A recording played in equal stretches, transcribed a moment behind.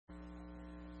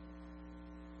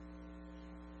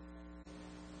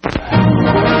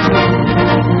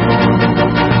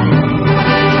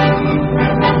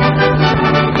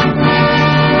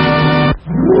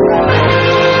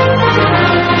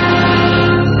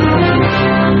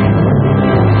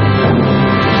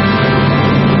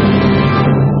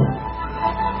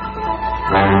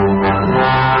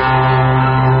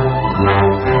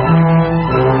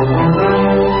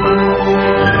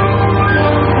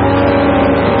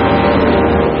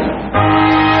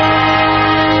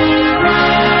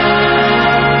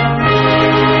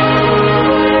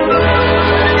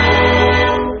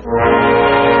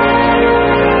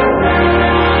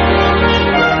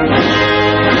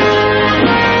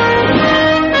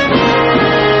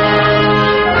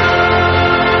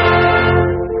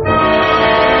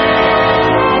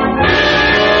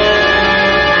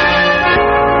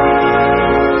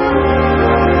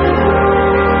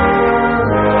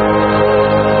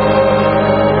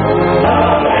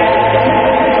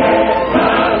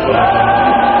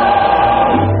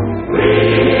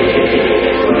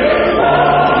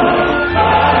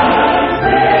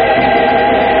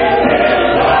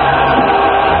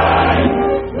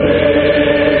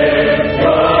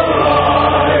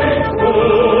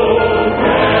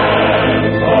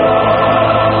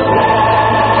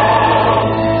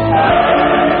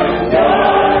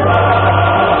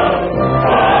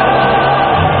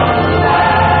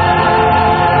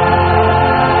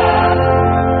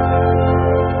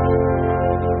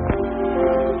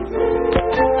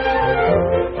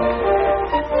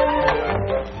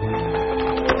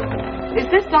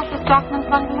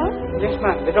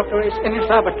In his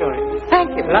laboratory.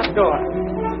 Thank you. Last door.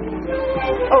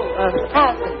 Oh,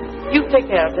 Harrison, you take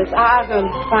care of this. I'll go and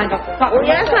find out the clock. Oh,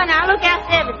 yes, honey. I'll look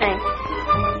after everything.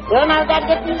 Well, now I've got to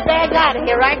get these bags out of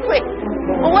here right quick.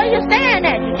 Well, what are you staring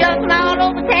at? You jumping all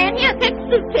over town? Here, take the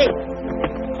suitcase.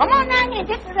 Come on down here and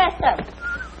get the rest of it.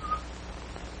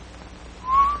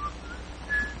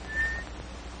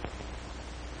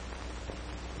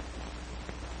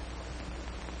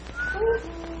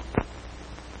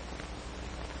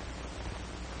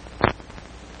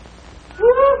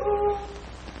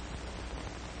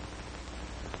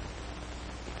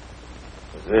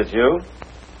 Is this you?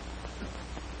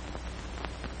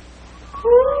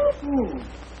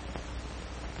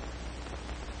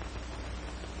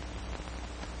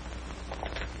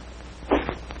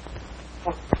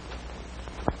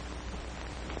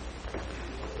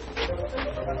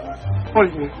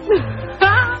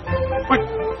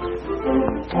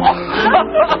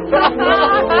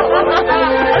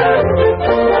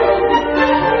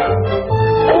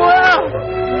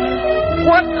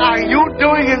 What are you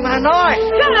doing in my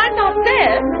noise? John, I'm not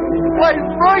dead. Why,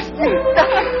 Rusty!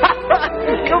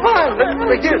 Come on, let's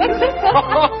begin.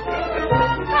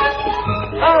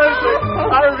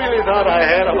 I really thought I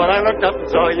had him when I looked up and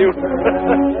saw you.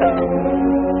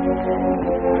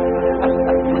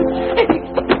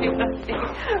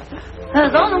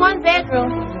 There's only one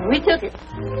bedroom. We took it.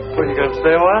 Were you going to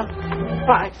stay a while?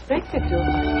 Well, I expected to.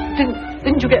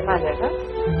 Didn't you get my letter?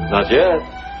 Not yet.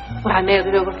 Well, I mailed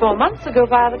it over 4 months ago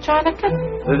via the China Clip.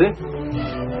 Did he?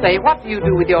 Say, what do you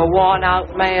do with your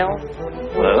worn-out mail?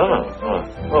 Well, I don't know.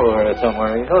 Oh, there it is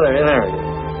somewhere. Oh, there it is.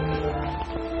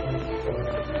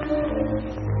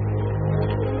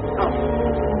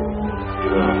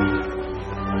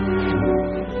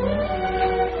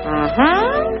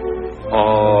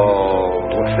 Oh,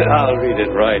 I'll read it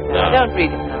right now. Don't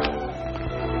read it now.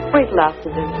 Wait till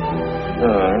afternoon.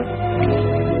 All right.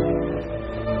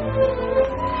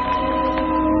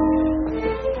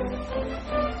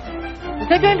 Is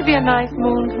there going to be a nice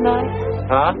moon tonight?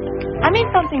 Huh? I mean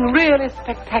something really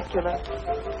spectacular.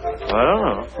 I don't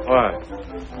know. Why?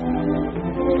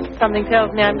 Something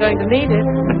tells me I'm going to need it.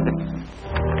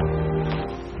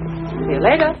 See you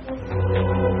later.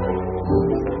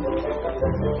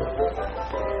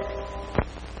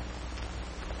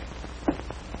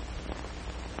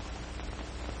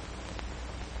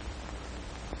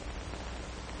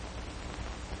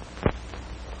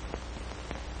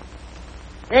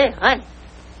 Hey, honey,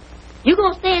 you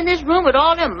gonna stay in this room with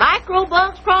all them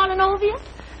microbugs crawling over you?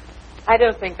 I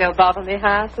don't think they'll bother me,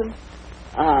 Harrison.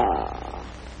 Oh,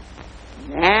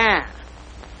 now,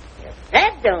 if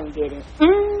that don't get it.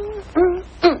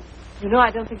 You know,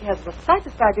 I don't think he has the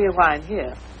slightest idea why I'm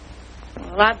here.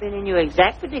 Well, I've been in your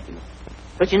exact predicament.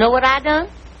 But you know what I done?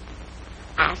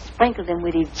 I sprinkled him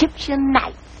with Egyptian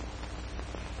nights.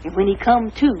 And when he come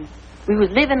to, we was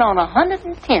living on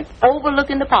 110th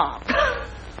overlooking the park.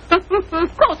 Of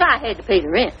course, I had to pay the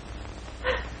rent.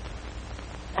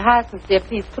 Harrison, dear,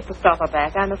 please put the stopper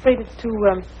back. I'm afraid it's too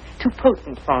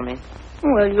potent for me.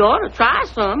 Well, you ought to try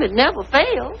some. It never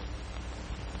fails.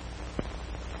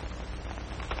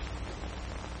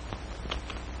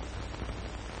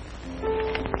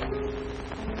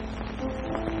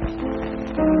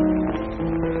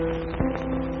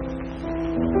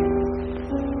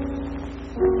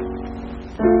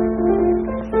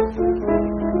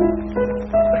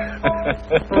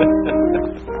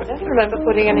 Don't you remember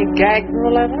putting any gags in the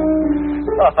letter?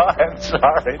 Oh, I'm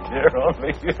sorry, dear.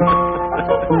 Only you.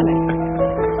 Funny.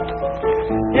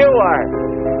 You are.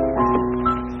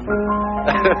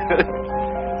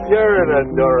 You're an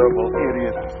adorable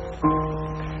idiot.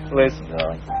 Listen,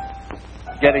 darling.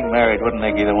 Getting married wouldn't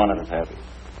make either one of us happy.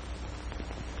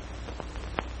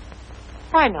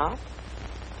 Why not?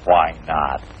 Why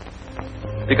not?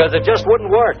 Because it just wouldn't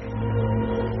work.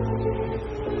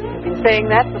 You've been saying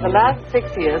that for the last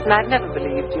 6 years, and I've never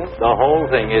believed you. The whole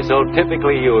thing is so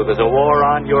typically you. There's a war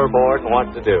on your board and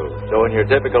what to do. So in your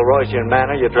typical Roycian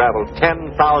manner, you travel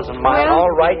 10,000 miles. Well,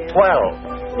 all right,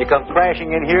 12. You come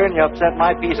crashing in here and you upset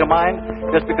my peace of mind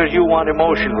just because you want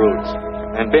emotion roots.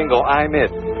 And bingo, I'm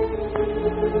it.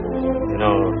 You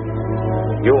know,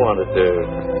 you wanted to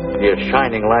be a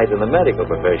shining light in the medical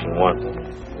profession once.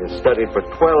 You studied for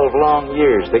 12 long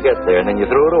years to get there, and then you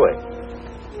threw it away.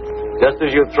 Just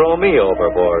as you'd throw me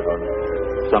overboard when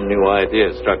some new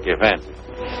idea struck your fancy.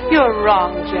 You're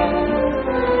wrong, Jack.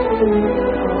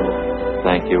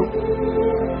 Thank you.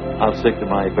 I'll stick to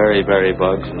my very, very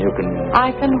bugs, and you can...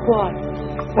 I can what?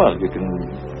 Well, you can...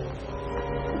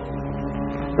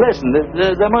 Listen,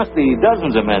 there must be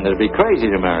dozens of men that'd be crazy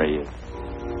to marry you.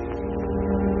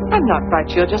 I'm not quite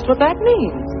sure just what that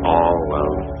means. Oh,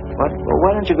 well,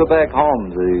 why don't you go back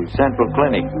home to the Central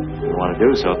Clinic? You want to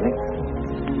do something.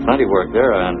 Plenty of work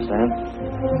there, I understand.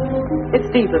 It's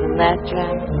deeper than that,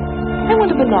 Jack. I want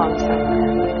to belong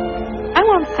somewhere. I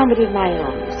want somebody of my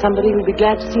own. Somebody who'll be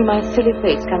glad to see my silly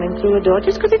face coming through a door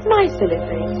just because it's my silly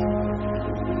face.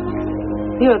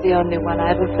 You're the only one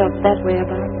I ever felt that way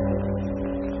about.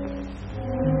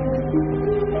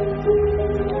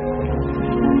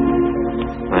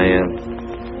 I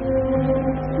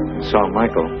saw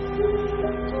Michael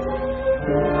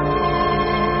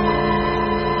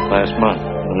last month,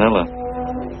 Manila.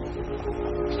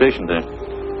 Stationed there.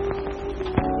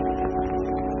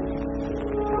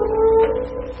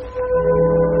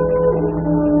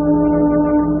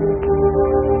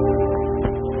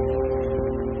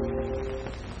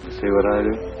 You see what I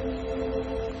do?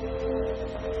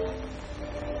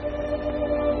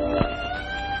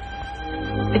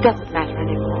 It doesn't matter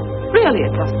anymore. Really,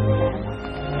 it doesn't matter.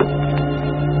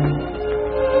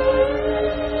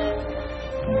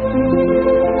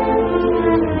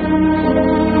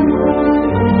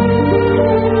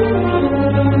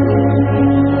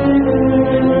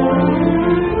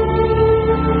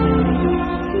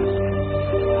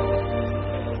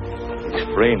 He's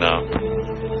free now.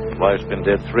 Wife's been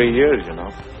dead 3 years, you know.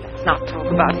 Let's not talk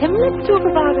about him. Let's talk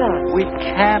about us. We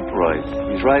can't, Royce.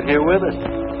 He's right here with us.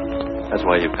 That's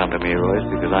why you've come to me, Royce,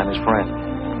 because I'm his friend.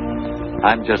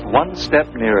 I'm just one step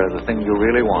nearer the thing you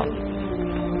really want.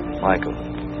 Michael.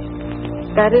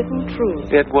 That isn't true.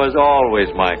 It was always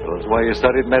Michael. It's why you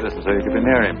studied medicine, so you could be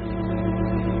near him.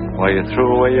 Why you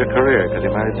threw away your career, because he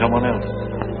married someone else.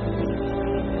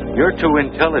 You're too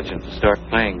intelligent to start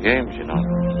playing games, you know.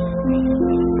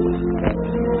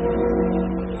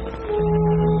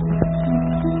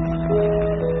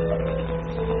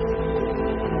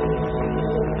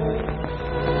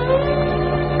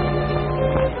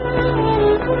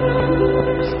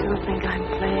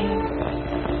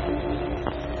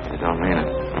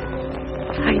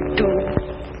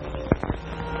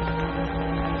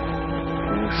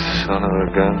 Son of a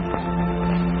gun.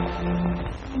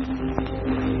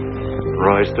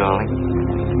 Royce, darling.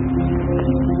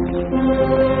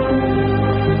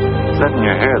 What's that in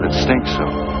your hair that stinks so?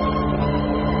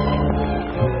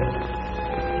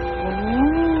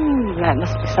 That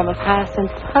must be some of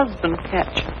Hyacinth's husband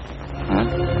catch. Huh?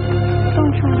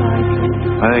 Don't you like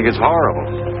it? I think it's horrible.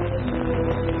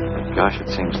 Gosh, it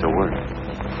seems to work.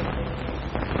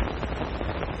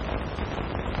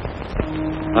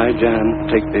 I,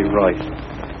 Jan, take thee, Royce,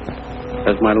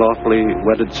 as my lawfully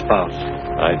wedded spouse.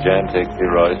 I, Jan, take thee,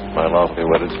 Royce, my lawfully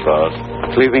wedded spouse.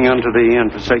 Cleaving unto thee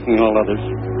and forsaking all others.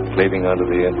 Cleaving unto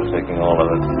thee and forsaking all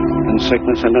others. In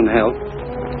sickness and in health.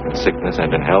 In sickness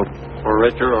and in health. For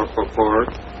richer or for poorer.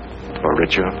 For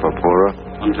richer, for poorer.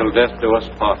 Until death do us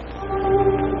part.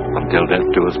 Until death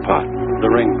do us part. The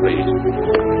ring, please.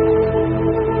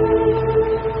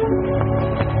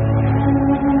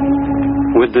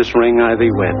 With this ring I thee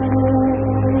wed.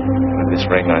 With this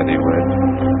ring I thee wed.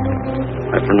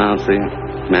 I pronounce thee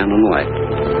man and wife.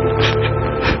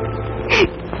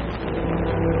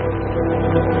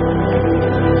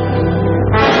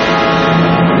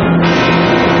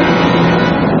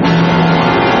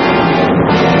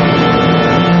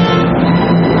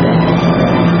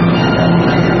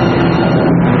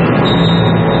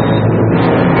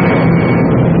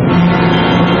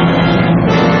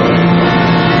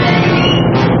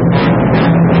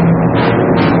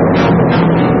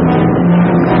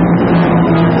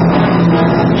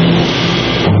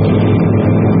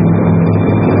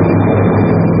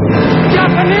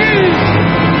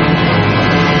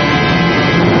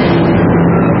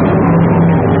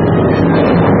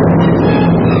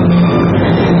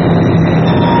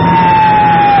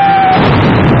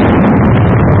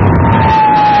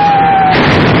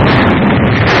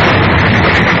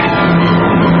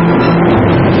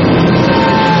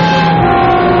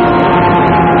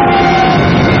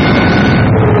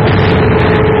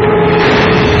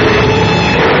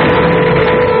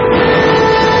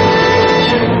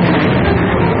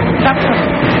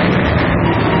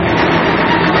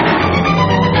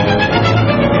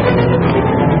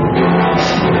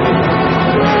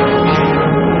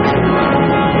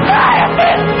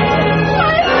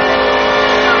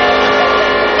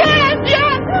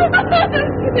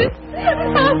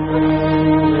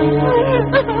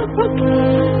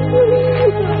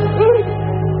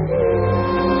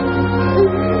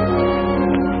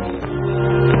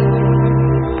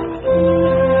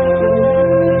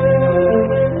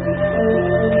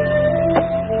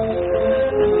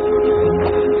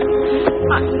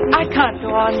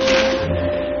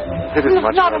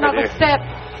 watching Not over another there. step.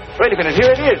 Wait a minute,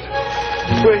 here it is.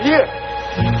 We're here.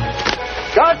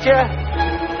 Gotcha.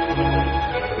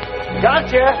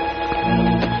 Gotcha.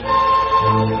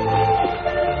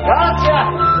 Gotcha.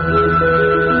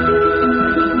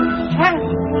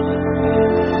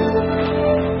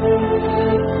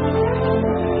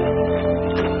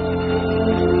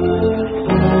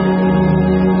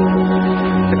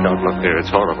 Don't look there. It's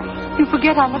horrible. You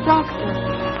forget I'm a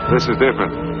doctor. This is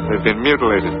different. They've been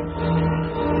mutilated.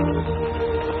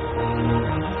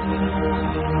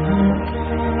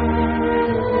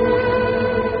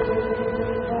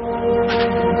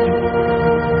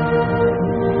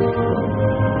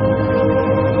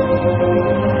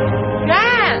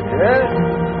 Jan!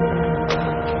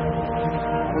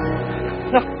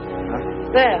 Yeah?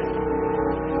 There.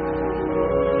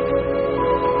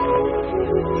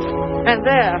 And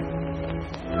there.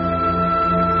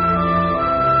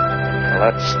 Well,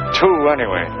 that's two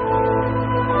anyway.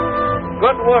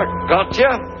 Good work,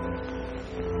 Gotcha.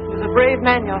 He's a brave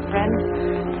man, your friend.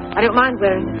 I don't mind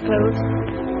wearing his clothes.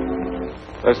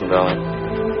 Listen, darling.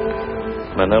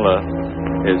 Manila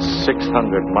is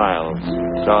 600 miles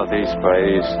southeast by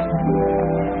east.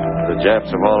 The Japs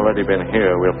have already been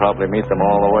here. We'll probably meet them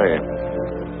all the way.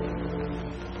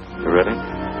 You ready?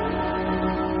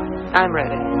 I'm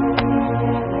ready.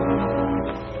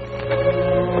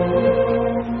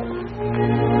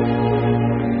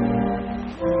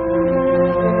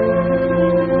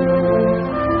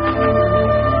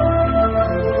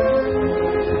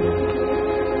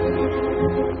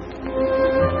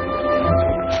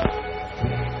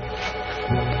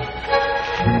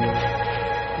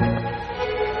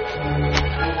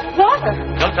 Water.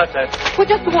 Don't touch that. Well,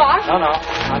 just wash. No,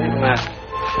 not even that.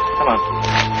 Come on.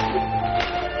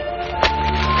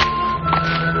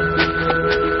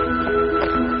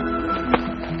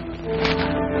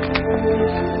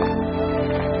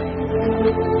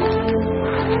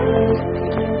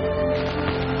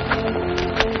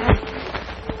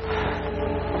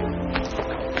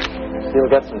 Still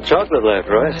got some chocolate left,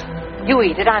 Royce. You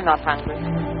eat it. I'm not hungry.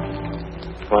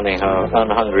 Funny how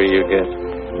unhungry you get.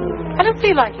 I don't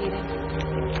feel like eating.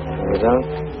 You don't?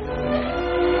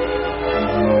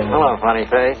 Hello, funny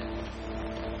face.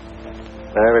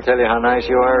 Did I ever tell you how nice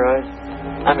you are, Royce?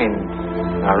 I mean,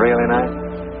 how really nice?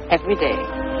 Every day.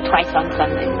 Twice on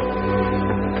Sunday.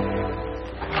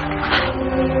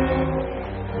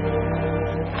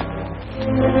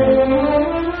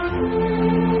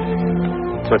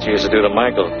 That's what you used to do to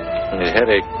Michael when his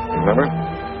headache, remember?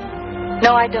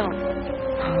 No, I don't.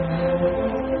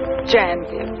 Jan,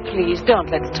 dear, please, don't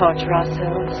let's torture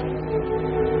ourselves.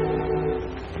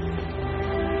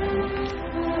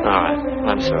 All right,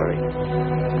 I'm sorry.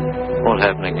 Won't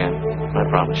happen again, I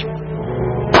promise you.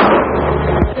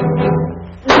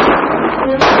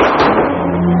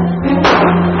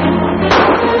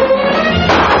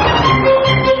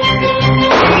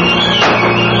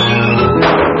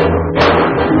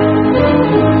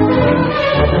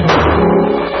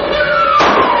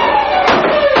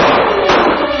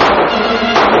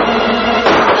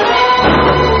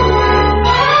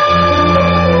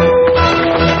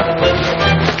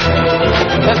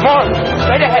 There's more.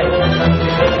 Straight ahead.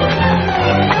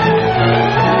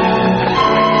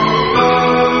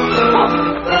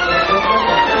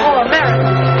 Oh,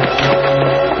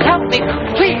 America. Help me,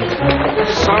 please.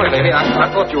 Sorry, lady, I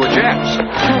thought you were Japs.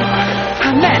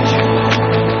 I'm Madge.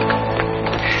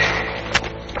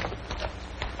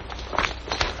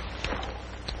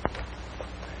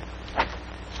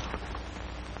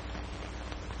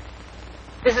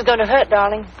 This is going to hurt,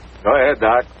 darling. Go ahead,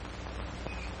 Doc.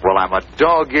 Well, I'm a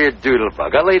dog-eared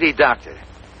doodlebug, a lady doctor.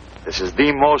 This is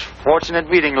the most fortunate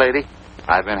meeting, lady.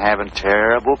 I've been having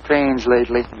terrible pains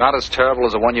lately. Not as terrible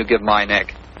as the one you give my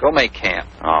neck. Go make camp.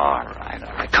 All right.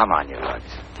 Come on, you lugs.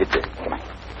 Get there. Come on.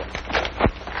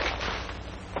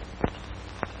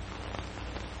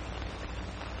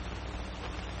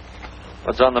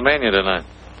 What's on the menu tonight?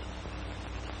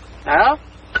 Well,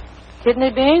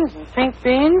 kidney beans and pink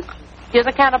beans. Here's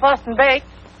a can of Boston baked.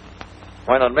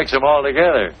 Why not mix them all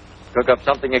together? Cook up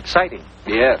something exciting.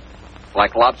 Yeah,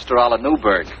 like lobster a la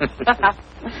Newburgh.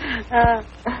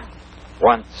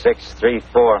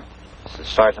 1634. This is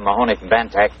Sergeant Mahoney from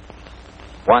Bantac.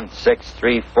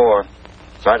 1634.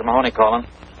 Sergeant Mahoney calling.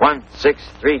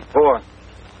 1634.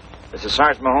 This is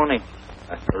Sergeant Mahoney.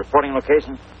 Reporting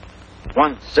location.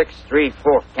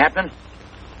 1634. Captain,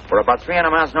 we're about 300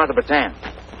 miles north of Bataan.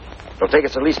 It'll take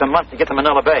us at least a month to get to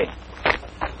Manila Bay.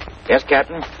 Yes,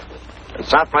 Captain.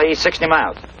 South by east 60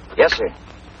 miles. Yes, sir.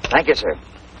 Thank you, sir.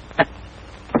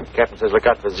 Captain says look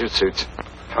out for zoot suits.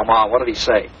 Come on, what did he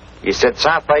say? He said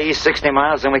south by east 60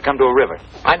 miles, then we come to a river.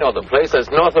 I know the place. That's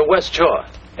north and west shore.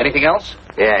 Anything else?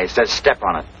 Yeah, he says step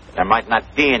on it. There might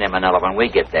not be any Manila when we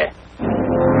get there.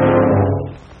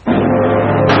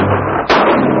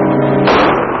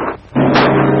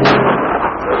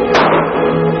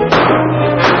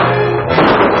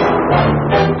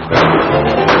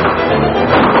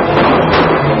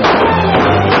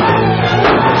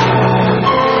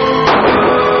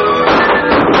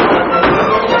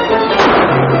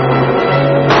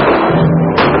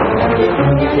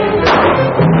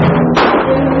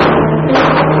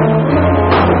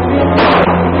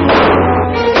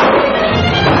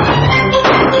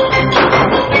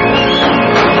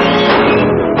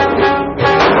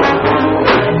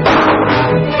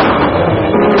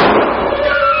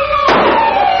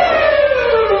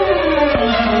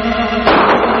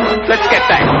 Let's get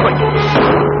back quick.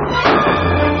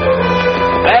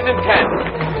 Land in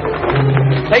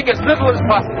 10. Take as little as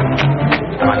possible.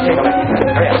 Come on, take a look.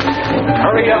 Hurry up.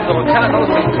 Hurry up. The lieutenant knows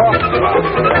what he's talking about.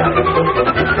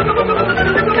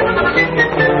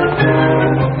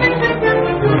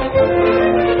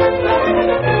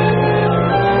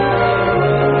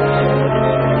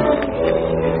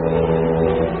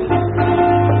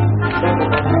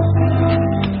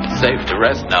 Safe to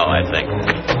rest now, I think.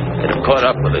 They'd have caught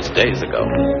up with us days ago.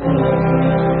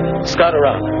 Scout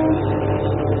around.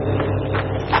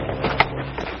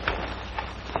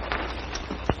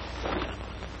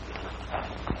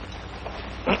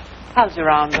 How's your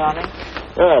arm, darling?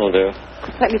 That'll do.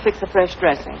 Let me fix a fresh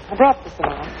dressing. I brought this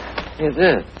along. You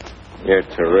did? You're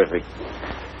terrific.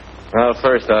 Well,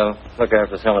 first I'll look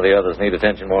after some of the others need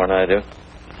attention more than I do.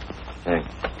 Thanks.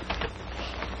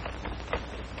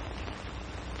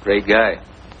 Great guy.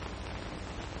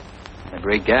 And a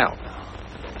great gal.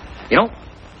 You know,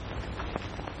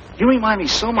 you remind me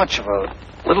so much of a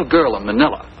little girl in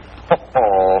Manila.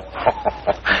 Oh,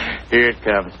 here it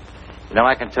comes. You know,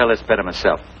 I can tell this better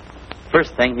myself.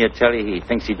 First thing, he'll tell you he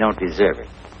thinks he don't deserve it.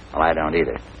 Well, I don't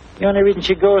either. The only reason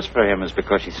she goes for him is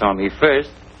because she saw me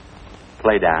first.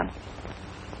 Play down.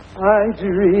 I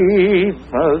dream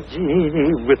of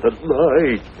Jeannie with a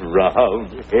light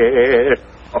brown hair.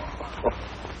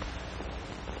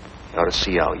 You ought to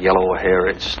see how yellow her hair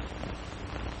is.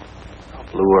 How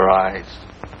blue her eyes.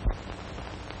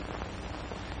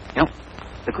 You know,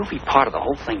 the goofy part of the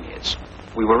whole thing is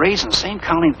we were raised in the same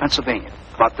county in Pennsylvania,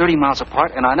 about 30 miles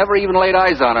apart, and I never even laid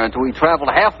eyes on her until we traveled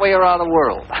halfway around the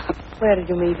world. Where did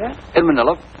you meet her? In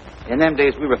Manila. In them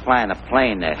days, we were flying a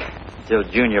plane there until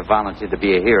Junior volunteered to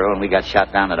be a hero, and we got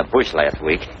shot down in a bush last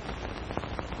week.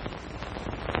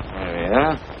 There we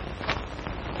are.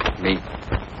 Me.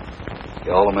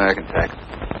 The all-American tack.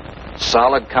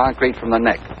 Solid concrete from the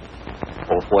neck.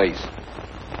 Both ways.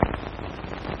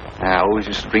 I always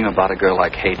used to dream about a girl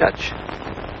like Hey Dutch.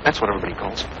 That's what everybody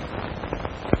calls her.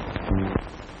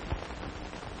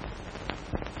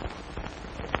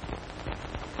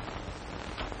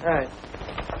 Right.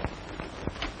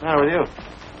 What's the matter with you?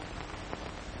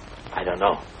 I don't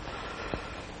know.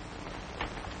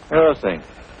 What are those things?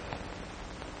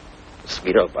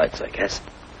 Mosquito bites, I guess.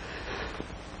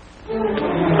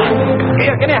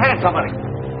 Here, give me a hand, somebody.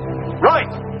 Right.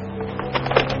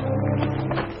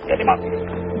 Get him up.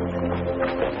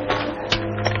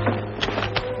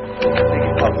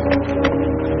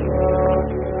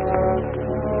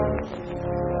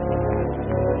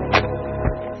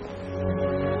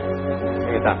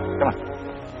 Take it down. Come on.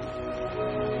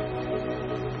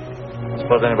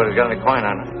 Suppose anybody's got any coin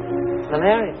on it.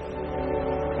 Malaria.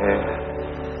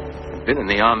 Yeah. I've been in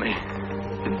the Army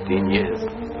 15 years,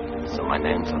 so my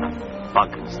name's on a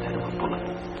bug instead of a bullet.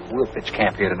 We'll pitch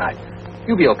camp here tonight.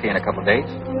 You'll be okay in a couple of days.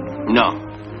 No.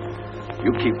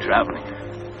 You keep traveling.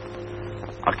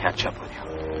 I'll catch up with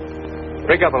you.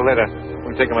 Break up a later.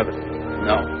 We'll take them with us.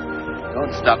 No.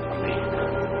 Don't stop for me.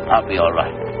 I'll be all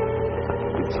right.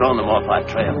 You've thrown them off our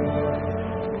trail.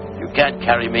 You can't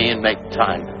carry me and make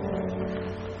time.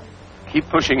 Keep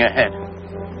pushing ahead.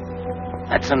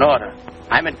 That's an order.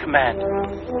 I'm in command.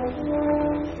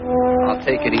 I'll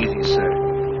take it easy, sir.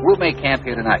 We'll make camp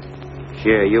here tonight.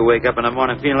 Sure, you wake up in the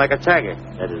morning feeling like a tiger.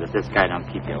 That is, if this guy don't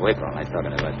keep you awake all night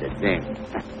talking about that thing.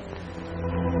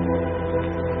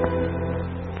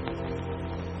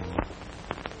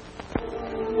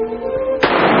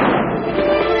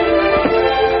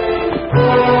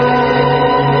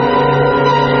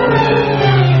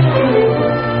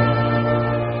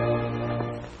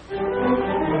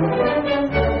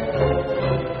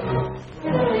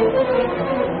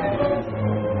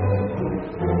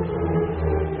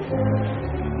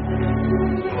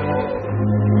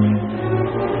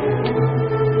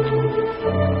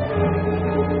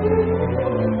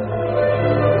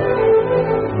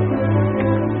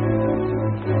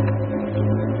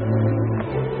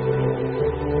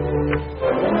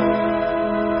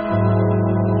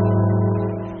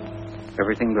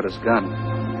 anything but his gun.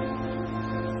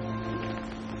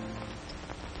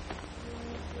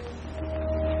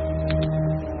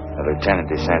 The lieutenant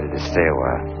decided to stay a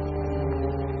while.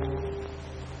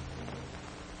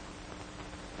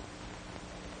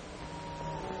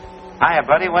 Hiya,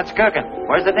 buddy. What's cooking?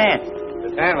 Where's the dance?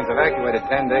 The town was evacuated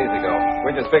 10 days ago.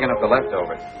 We're just picking up the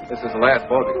leftovers. This is the last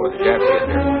boat before the Japs get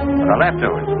here. The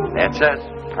leftovers. That's us.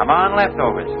 Come on,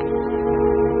 leftovers.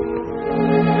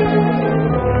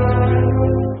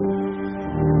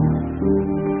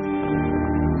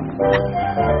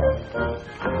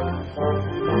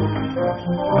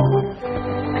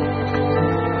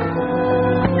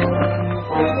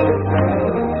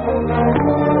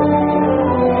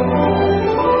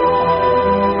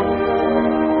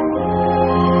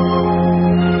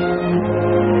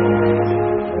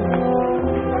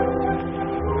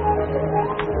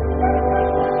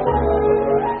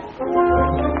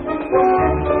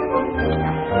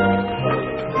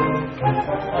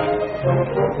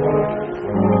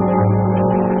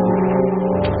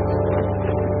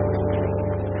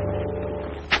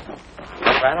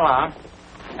 Right along.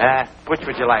 Which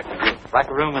would you like? Would you like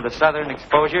a room with a southern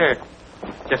exposure or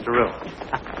just a room?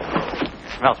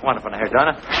 Smells wonderful in here,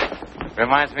 don't it?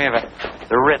 Reminds me of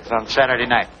the Ritz on Saturday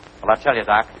night. Well, I'll tell you,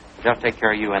 Doc, they'll take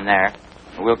care of you in there,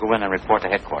 and we'll go in and report to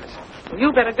headquarters. Well,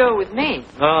 you better go with me.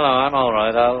 No, I'm all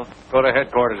right. I'll go to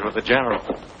headquarters with the general.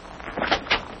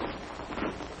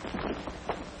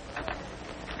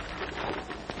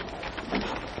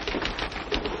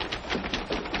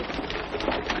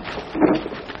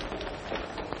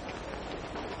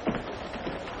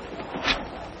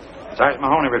 Sergeant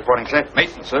Mahoney reporting, sir.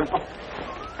 Mason, sir.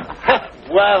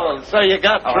 Well, so you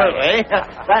got through, right.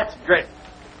 eh? That's great.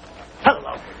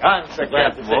 Hello. I'm so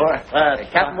glad to see you. Hey,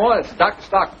 Captain Moore, this is Dr.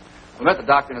 Stockton. We met the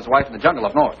doctor and his wife in the jungle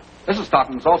up north. Mrs.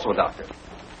 Stockton is also a doctor.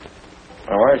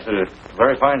 My wife's a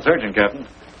very fine surgeon, Captain.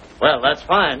 Well, that's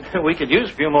fine. We could use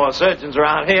a few more surgeons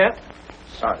around here.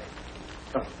 Sorry.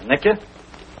 Nick you?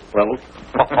 Well,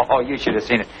 Oh, you should have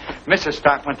seen it. Mrs.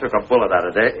 Stockman took a bullet out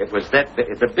of there. It was the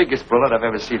biggest bullet I've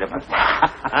ever seen of it.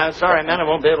 I'm sorry, man. I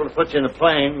won't be able to put you in the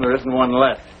plane. There isn't one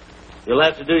left. You'll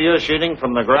have to do your shooting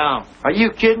from the ground. Are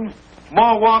you kidding?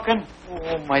 More walking?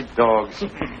 Oh, my dogs.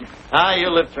 You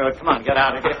live through it. Come on, get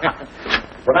out of here.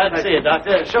 Glad to see you,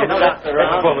 Doctor. Show the doctor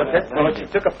around. That bullet, she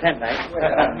took a penknife.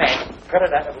 Cut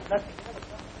it out. It was nothing.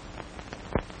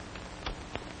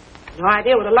 No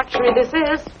idea what a luxury this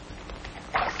is.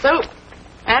 Soap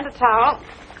and a towel.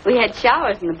 We had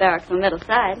showers in the barracks on the middle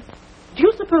side. Do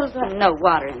you suppose that... No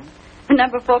water in. The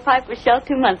number 4 pipe was shelled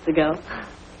 2 months ago.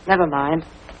 Never mind.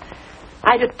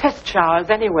 I did test showers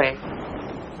anyway.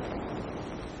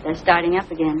 They're starting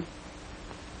up again.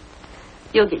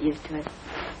 You'll get used to it.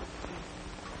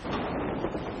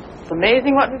 It's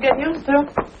amazing what we get used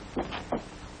to.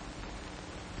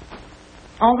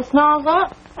 All the snarls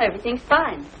up? Everything's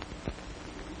fine.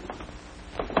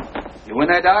 You in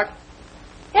there, Doc?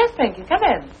 Yes, Pinky, come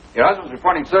in. Your husband's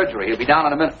reporting surgery. He'll be down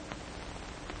in a minute.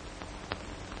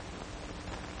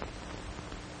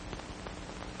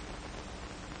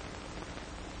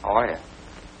 How are you?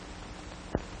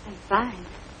 I'm fine.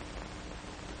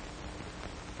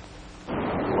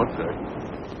 You look good.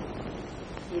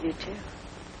 You do too.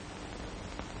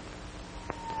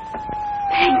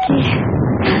 Thank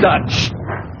you. Dutch.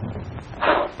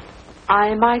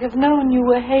 I might have known you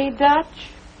were Hey Dutch.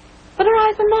 But her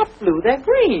eyes are not blue, they're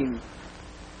green.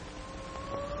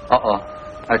 Uh-oh.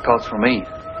 That calls for me.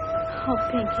 Oh,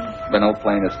 Pinky. Been no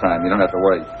plane this time. You don't have to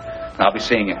worry. I'll be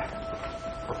seeing you.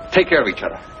 Take care of each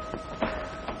other.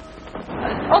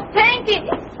 Oh, Pinky!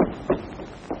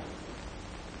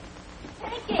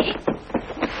 Pinky!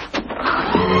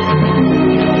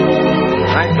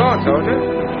 Nice going, soldier.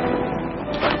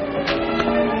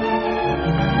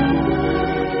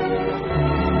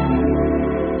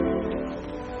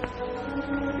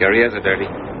 Your ears are dirty.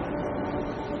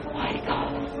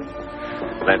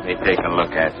 Let me take a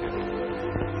look at you.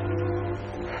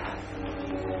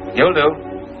 You'll do.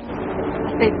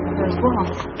 Baby, the first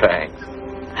waltz. Thanks.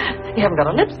 You haven't got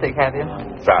a lipstick, have you?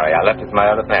 Sorry, I left it in my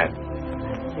other pants.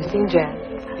 You seen Jan?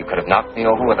 You could have knocked me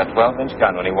over with a 12-inch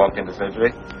gun when he walked into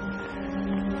surgery.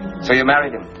 So you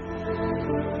married him.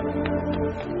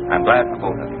 I'm glad for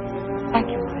both of you. Thank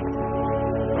you, Mike.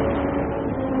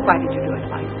 Why did you do it,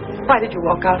 Mike? Why did you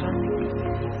walk out on me?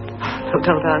 Oh,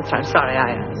 don't answer. I'm sorry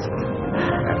I asked.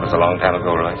 That was a long time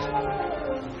ago, Royce.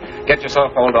 Get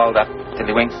yourself all dolled up,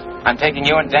 Tiddlywinks. I'm taking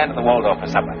you and Dan to the Waldorf for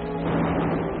supper.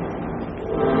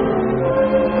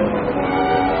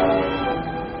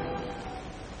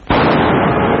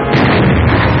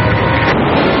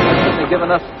 They've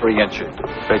given us 3 inches.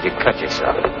 Afraid you cut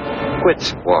yourself.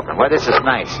 quit walking. Why, this is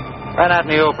nice. Right out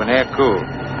in the open, air cool.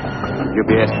 You'll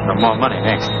be asking for more money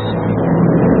next.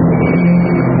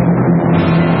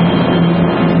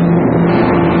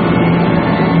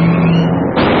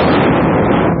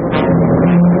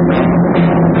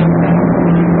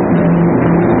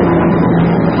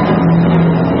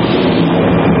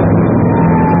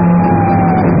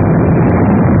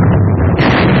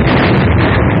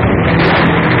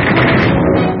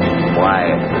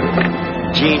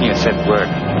 Genius at work.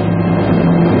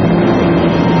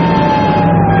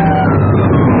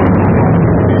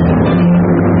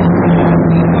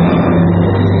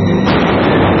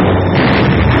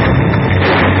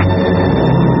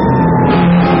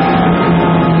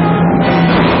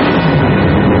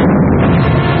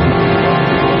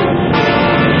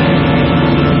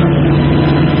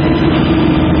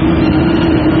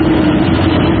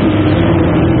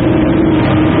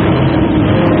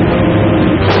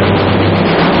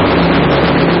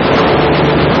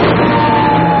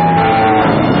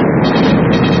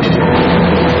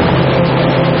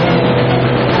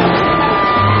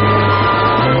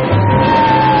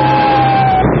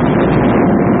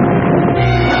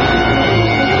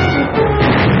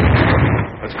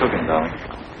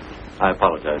 I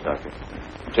apologize, Doctor.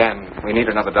 Jan, we need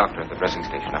another doctor at the dressing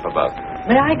station up above.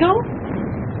 May I go?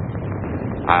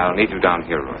 I'll need you down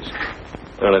here, Royce.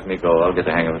 Well, let me go. I'll get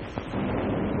the hang of it.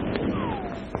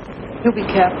 You'll be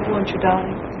careful, won't you,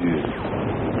 darling?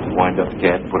 Yeah. Wind up the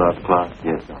cat and put out the clock?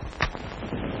 Yes, sir.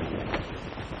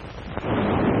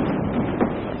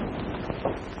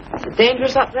 Is it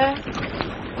dangerous up there?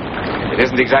 It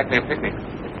isn't exactly a picnic.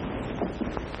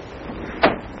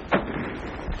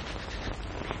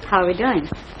 How are we doing?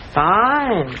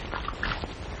 Fine.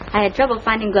 I had trouble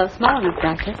finding gloves small enough,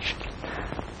 Doctor.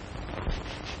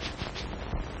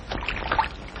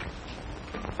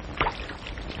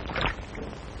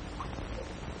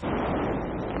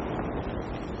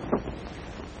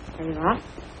 There you are.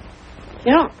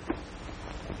 Yeah.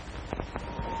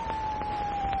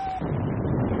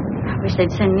 I wish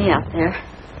they'd send me out there.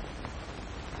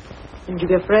 Didn't you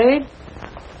get afraid?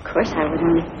 Of course I would,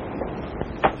 only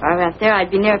if I were out there,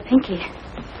 I'd be near Pinky.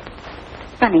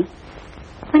 Funny.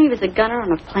 When he was a gunner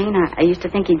on a plane, I used to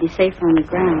think he'd be safer on the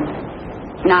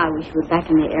ground. Now I wish he were back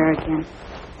in the air again.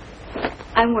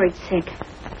 I'm worried sick.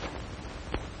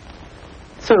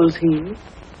 So's he.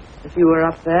 If you were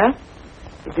up there,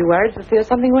 you'd be worried for fear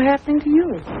something were happening to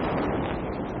you.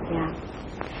 Yeah.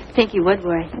 Pinky would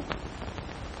worry.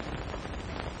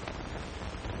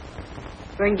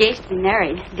 We're engaged to be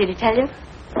married. Did he tell you?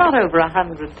 Not over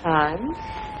 100 times.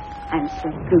 I'm so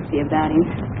goofy about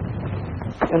him.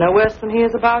 You're no worse than he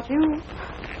is about you.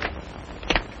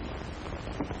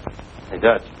 Hey,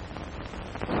 Dutch.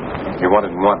 You're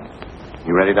wanted in one.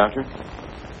 You ready, Doctor?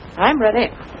 I'm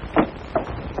ready.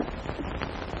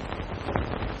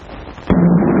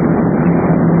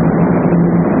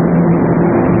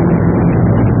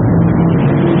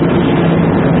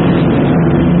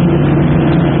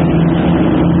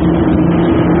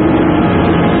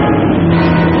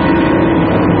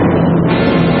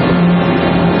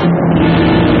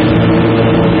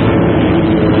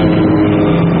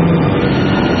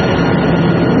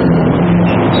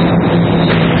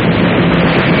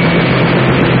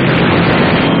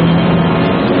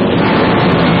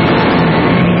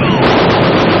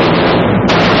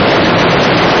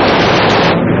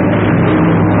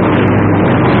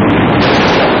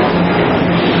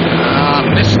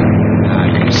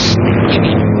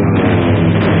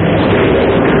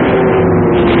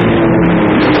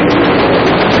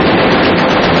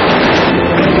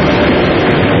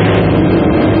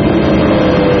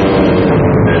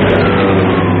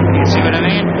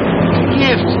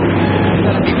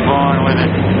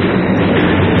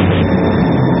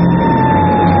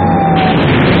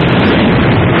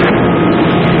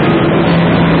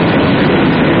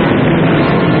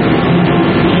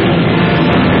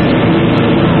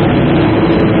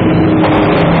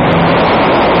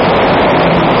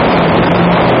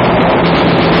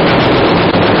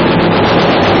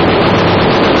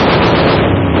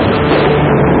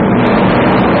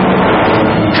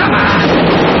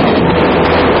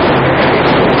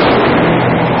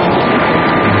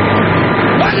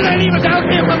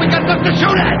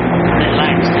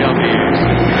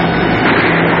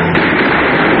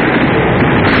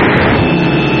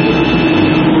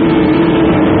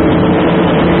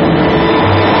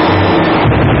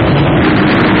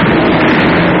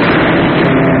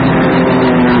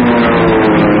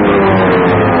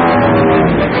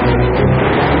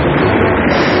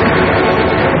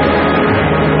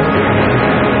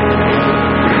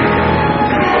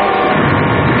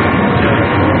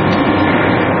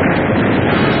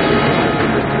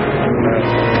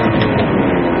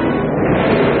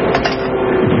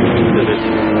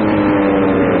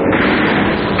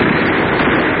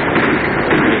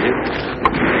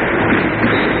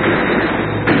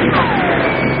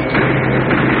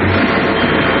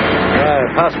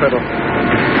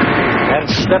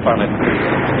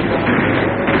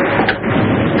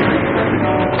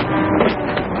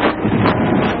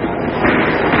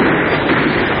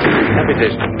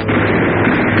 decision.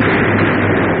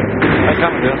 I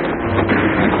come, Bill.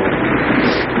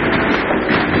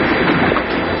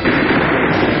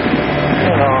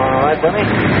 All right, Bunny.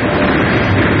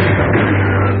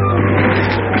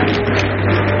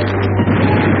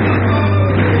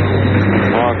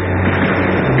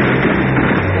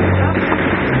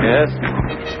 Yes?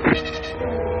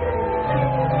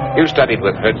 You studied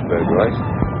with Hertzberg, Royce.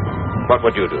 What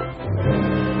would you do?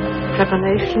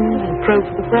 Trepanation and probe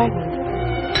for the fragment.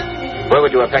 Where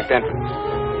would you effect entrance?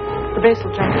 The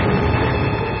basal junction.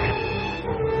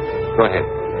 Go ahead.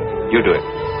 You do it.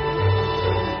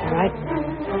 All right.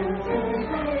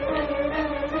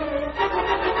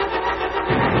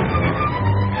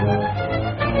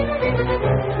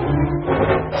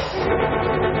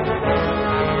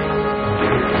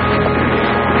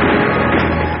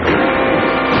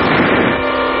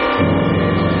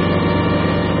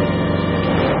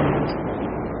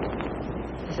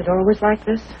 Is it always like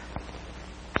this?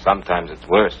 Sometimes it's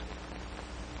worse.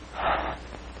 Oh,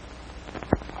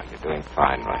 you're doing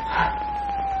fine, Royce.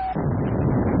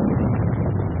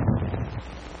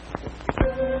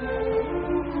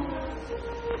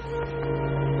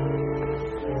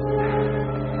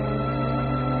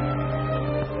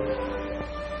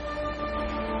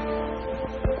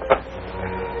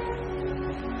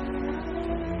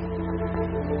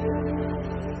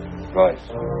 Royce,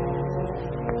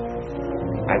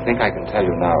 I think I can tell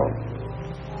you now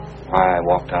why I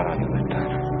walked out on you that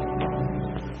time.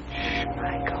 Shh,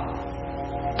 Michael.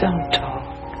 Don't talk.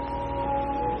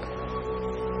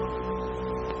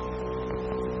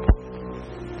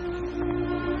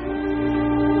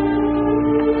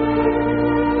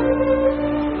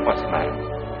 What's the matter?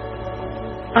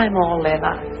 I'm all in.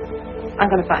 I'm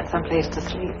going to find some place to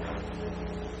sleep.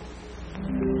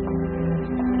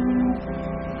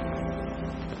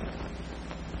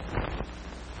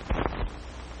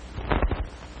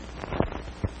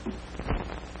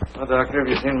 Well, Doctor, have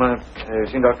you seen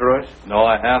Dr. Royce? No,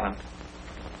 I haven't.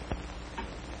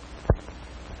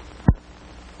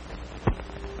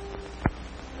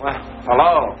 Well,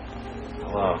 hello.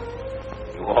 Hello.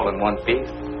 You all in one piece?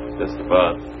 Just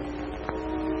about.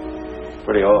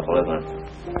 Pretty awful, isn't it?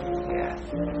 Yeah.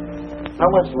 How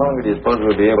much longer do you suppose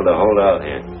we'll be able to hold out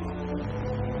here?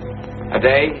 A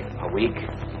day? A week?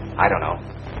 I don't know.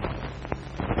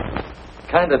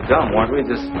 Kind of dumb, weren't we?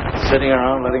 Just sitting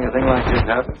around letting a thing like this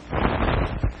happen?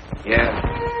 Yeah.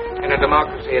 In a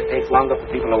democracy, it takes longer for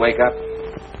people to wake up.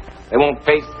 They won't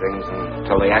face things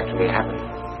until they actually happen.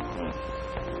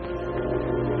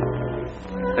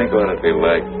 Think what it'd be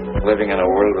like, living in a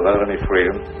world without any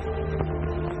freedom.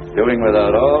 Doing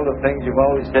without all the things you've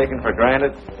always taken for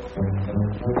granted.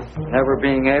 Never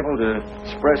being able to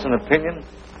express an opinion.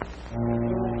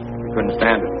 We couldn't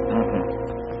stand it.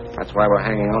 That's why we're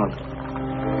hanging on.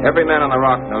 Every man on the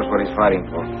rock knows what he's fighting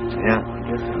for. Yeah, I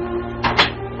guess so.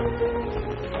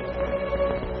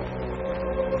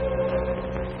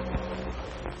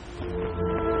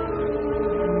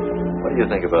 What do you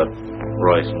think about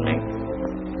Royce and me?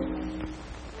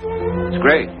 It's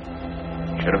great.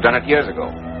 Should have done it years ago.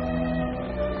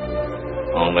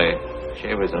 Only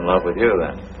she was in love with you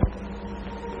then.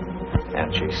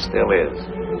 And she still is.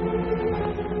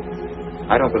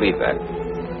 I don't believe that.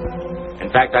 In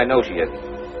fact, I know she isn't.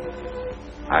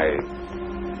 I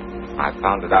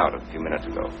found it out a few minutes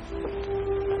ago.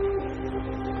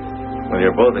 Well,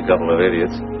 you're both a couple of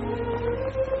idiots.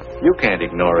 You can't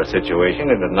ignore a situation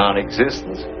into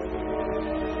non-existence.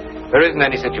 There isn't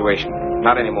any situation.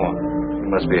 Not anymore. You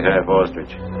must be half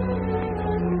ostrich.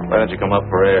 Why don't you come up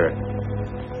for air?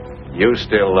 You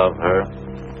still love her?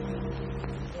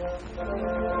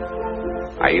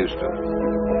 I used to.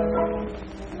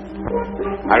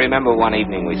 I remember one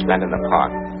evening we spent in the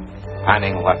park,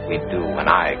 planning what we'd do when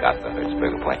I got the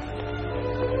Hertzberg appointment.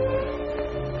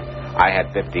 I had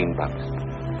 $15.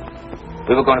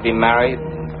 We were going to be married,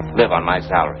 live on my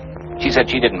salary. She said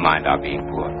she didn't mind our being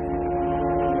poor.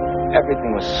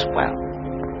 Everything was swell.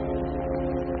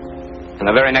 And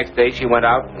the very next day she went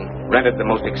out and rented the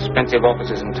most expensive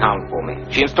offices in town for me.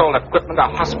 She installed equipment a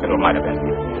hospital might have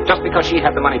been, just because she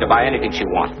had the money to buy anything she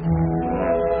wanted.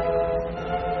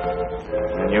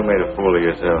 And you made a fool of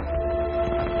yourself.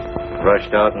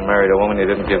 Rushed out and married a woman you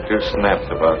didn't give two snaps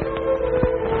about.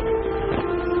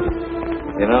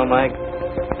 You know, Mike,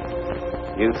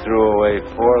 you threw away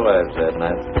 4 lives that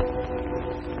night.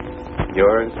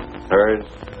 Yours, hers,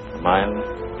 mine,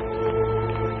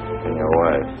 and your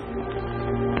wife.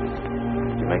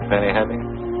 Did you make Penny happy?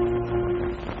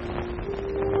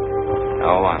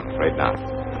 No, I'm afraid not.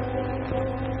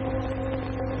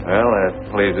 Well, that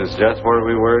leaves us just where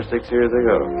we were 6 years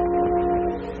ago.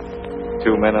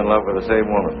 two men in love with the same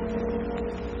woman.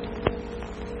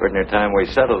 Pretty near time we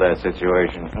settled that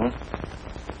situation, huh?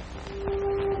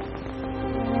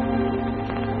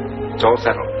 It's all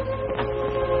settled.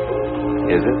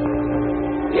 Is it?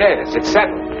 Yes, it's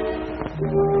settled.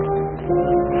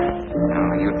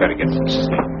 Now, you'd better get some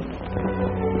sleep.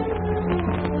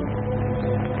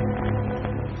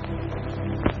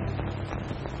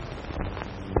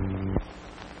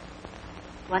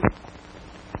 One.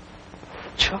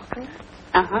 Chocolate?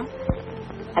 Uh-huh.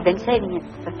 I've been saving it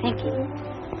for Pinky.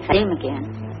 For him again.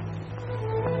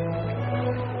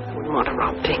 Wouldn't want to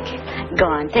rob Pinky. Go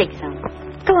on, take some.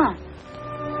 Go on.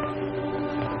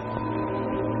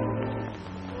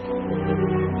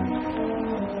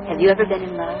 Have you ever been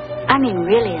in love? I mean,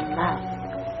 really in love.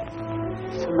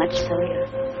 So much so your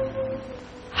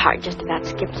heart just about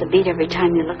skips a beat every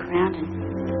time you look around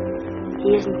and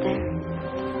he isn't there.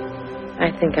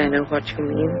 I think I know what you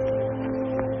mean.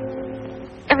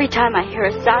 Every time I hear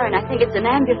a siren, I think it's an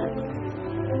ambulance.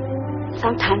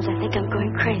 Sometimes I think I'm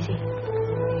going crazy.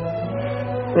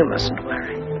 You mustn't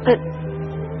worry. But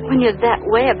when you're that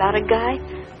way about a guy...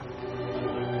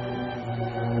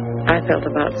 I felt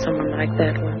about someone like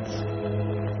that once.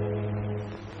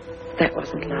 That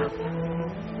wasn't love.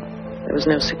 There was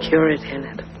no security in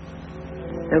it.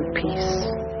 No peace.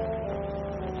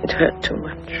 It hurt too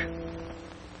much.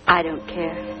 I don't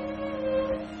care.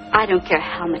 I don't care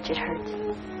how much it hurts.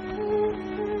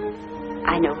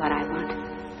 I know what I want.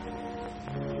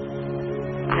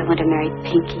 I want to marry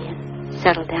Pinky and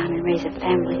settle down and raise a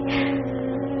family.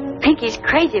 Pinky's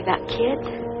crazy about kids.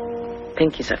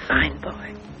 Pinky's a fine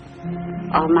boy.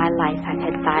 All my life I've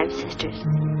had 5 sisters.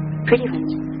 Pretty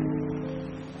ones.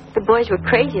 The boys were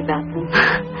crazy about them.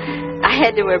 I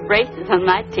had to wear braces on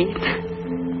my teeth.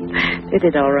 They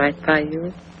did all right by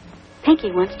you.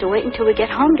 Pinky wants to wait until we get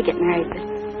home to get married, but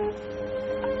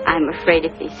I'm afraid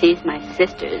if he sees my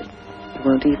sisters... He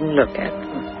won't even look at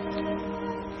them.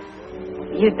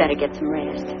 You'd better get some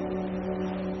rest.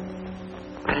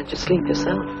 Why don't you sleep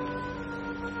yourself?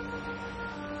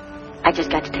 I just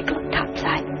got to take a look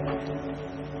topside.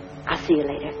 I'll see you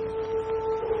later.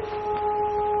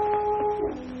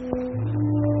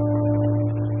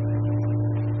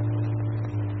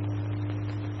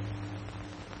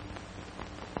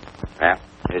 Well,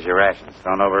 here's your rations.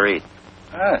 Don't overeat.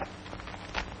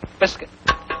 Biscuit.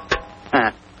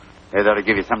 Huh. They ought to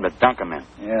give you something to dunk them in.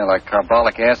 Yeah, like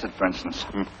carbolic acid, for instance.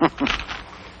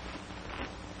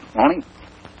 Ronnie,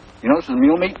 you know this is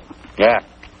mule meat? Yeah.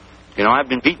 You know, I've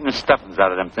been beating the stuffings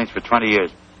out of them things for 20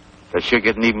 years. They're sure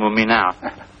getting even with me now.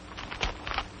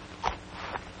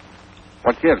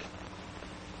 What gives?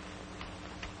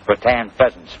 Rattan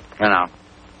pheasants, you know.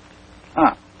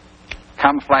 Huh.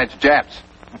 Camouflaged Japs.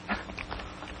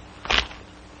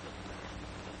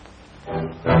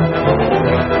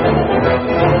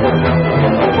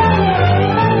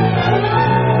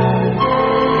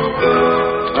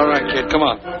 All right, kid, come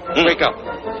on. Wake up.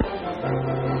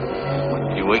 What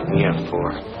did you wake me up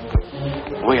for?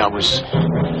 Boy, I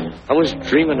was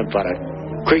dreaming about a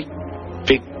great,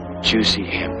 big, juicy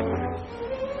hamburger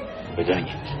with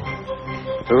onions.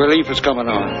 The relief is coming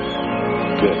on.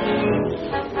 Good.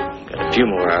 Got a few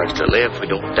more hours to live. We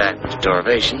don't die from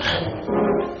starvation.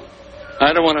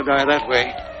 I don't want to die that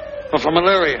way, but from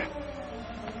malaria.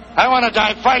 I want to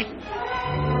die fighting.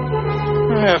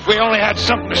 If we only had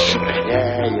something to shoot at.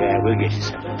 Yeah, we'll get you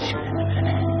something to shoot at in a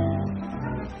minute.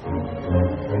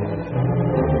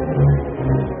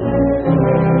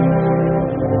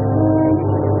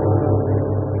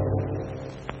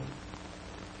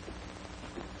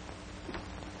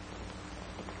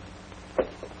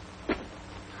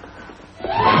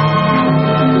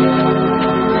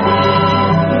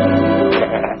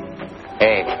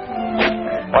 Hey,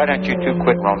 why don't you two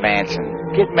quit romancing?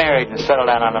 Get married and settle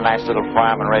down on a nice little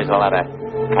farm and raise a lot of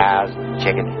cows,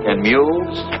 chickens, and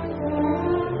mules?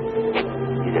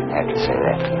 You didn't have to say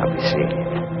that. I'll be seeing you.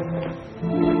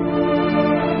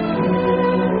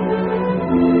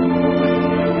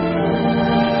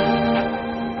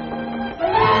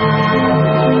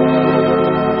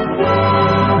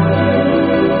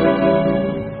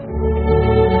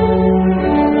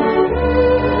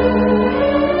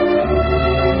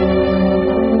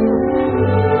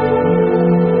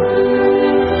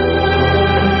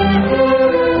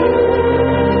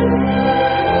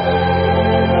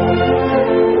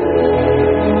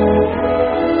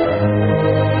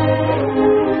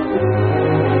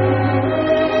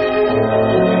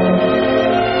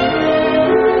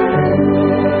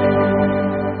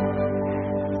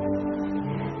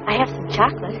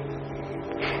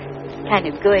 Kind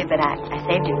of gooey, but I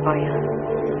saved it for you.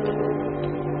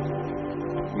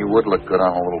 You would look good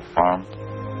on a little farm.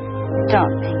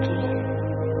 Don't, Pinky.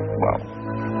 Well,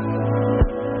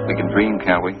 we can dream,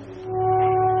 can't we?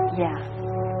 Yeah.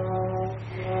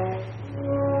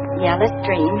 Yeah, let's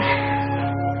dream.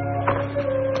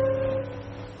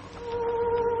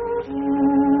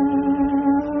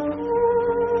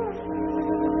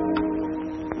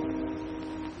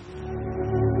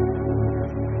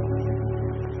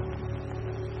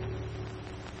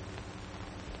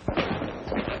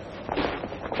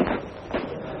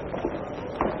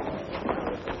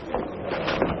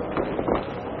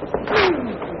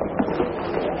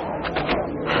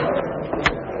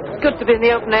 Good to be in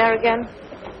the open air again.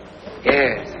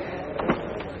 Yes.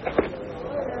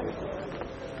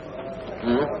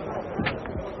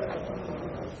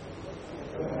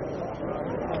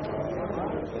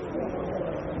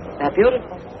 They're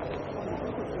beautiful.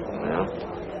 Well,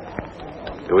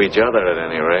 to each other at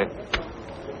any rate.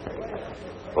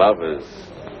 Love is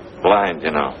blind,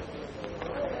 you know.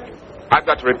 I've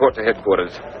got to report to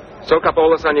headquarters. Soak up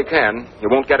all the sun you can. You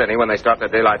won't get any when they start their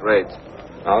daylight raids.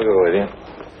 I'll go with you.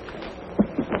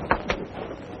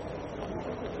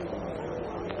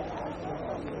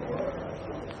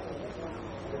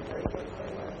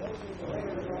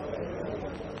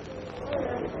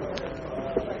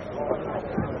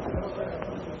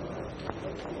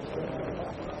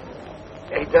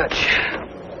 Hey, Dutch.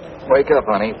 Wake up,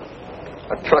 honey.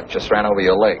 A truck just ran over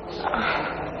your legs.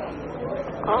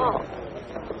 Oh,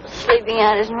 sleeping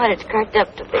out isn't what it's cracked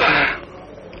up to be.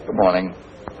 Good morning.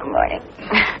 Good morning.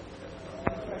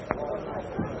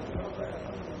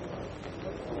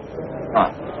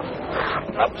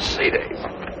 Up to see days.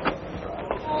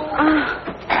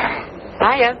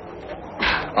 Hiya.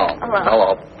 Oh,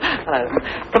 hello. Hello.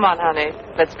 Come on, honey.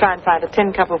 Let's try and find a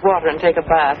tin cup of water and take a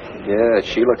bath. Yeah,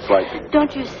 she looks like...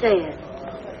 Don't you say it.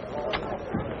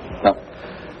 No.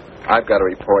 I've got to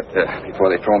report before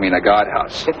they throw me in a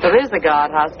guardhouse. If there is a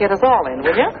guardhouse, get us all in,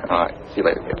 will you? All right. See you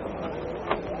later, kid.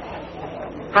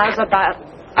 How's about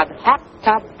a hot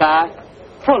tub bath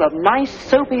full of nice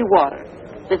soapy water?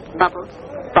 With bubbles.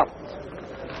 Bubbles.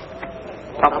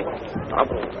 Bubbles.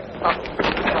 Bubbles.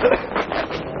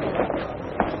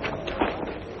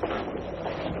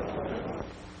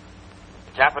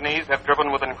 Japanese have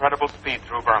driven with incredible speed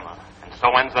through Burma, and so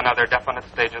ends another definite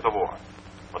stage of the war,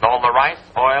 with all the rice,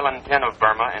 oil, and tin of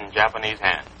Burma in Japanese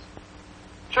hands.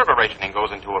 Sugar rationing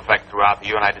goes into effect throughout the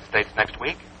United States next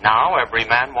week. Now, every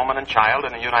man, woman, and child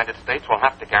in the United States will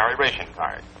have to carry ration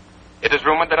cards. It is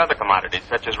rumored that other commodities,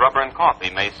 such as rubber and coffee,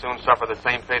 may soon suffer the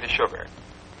same fate as sugar.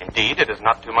 Indeed, it is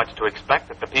not too much to expect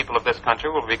that the people of this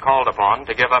country will be called upon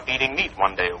to give up eating meat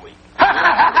one day a week.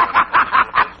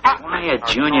 Quiet,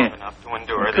 Junior.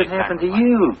 What could happen to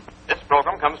you? This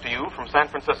program comes to you from San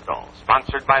Francisco,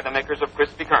 sponsored by the makers of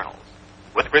Crispy Kernels.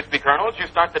 With Crispy Kernels, you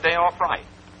start the day off right.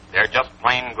 They're just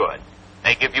plain good.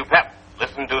 They give you pep.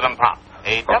 Listen to them pop.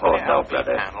 Oh, no,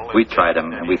 brother. We tried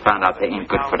them, and we found out they ain't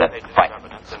good for the fight.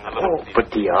 Oh,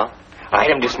 but I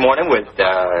had them this morning with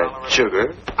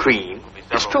sugar, cream.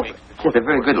 It's true. Yeah, they're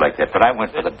very good like that, but I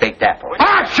went for the baked apple.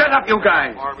 Ah, shut up, you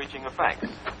guys! Far-reaching effects.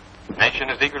 The nation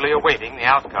is eagerly awaiting the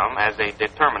outcome as a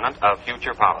determinant of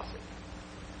future policy.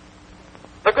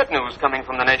 The good news coming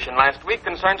from the nation last week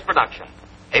concerns production.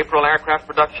 April aircraft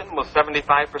production was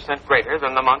 75% greater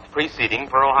than the month preceding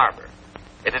Pearl Harbor.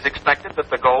 It is expected that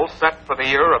the goal set for the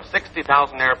year of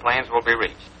 60,000 airplanes will be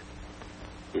reached.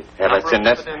 Have us send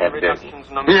us? Have this.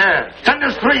 Yeah, send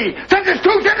us 3, send us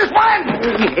 2, send us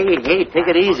 1! Hey, take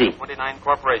it easy. 29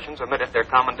 corporations omitted their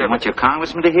common You want dividends. your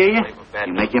congressman to hear you?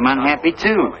 You make him unhappy,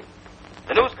 too.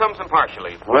 The news comes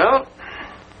impartially. Well,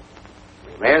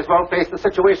 we may as well face the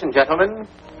situation, gentlemen.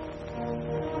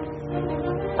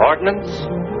 Ordnance?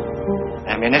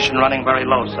 Ammunition running very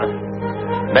low, sir.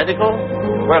 Medical?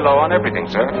 We're low on everything,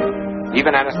 sir.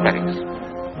 Even anesthetics.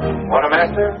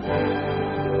 Quartermaster?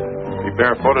 Be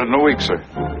barefooted in a week, sir.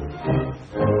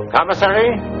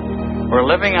 Commissary? We're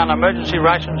living on emergency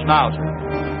rations now, sir.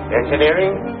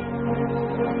 Engineering?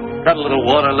 Got a little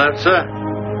water left, sir.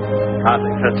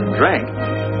 Hardly fit to drink.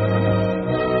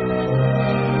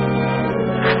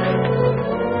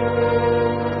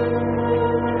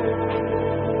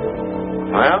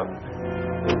 Well,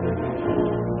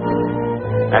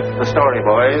 that's the story,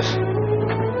 boys.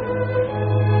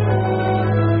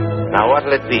 Now,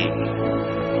 what'll it be?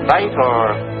 Fight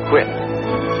or quit?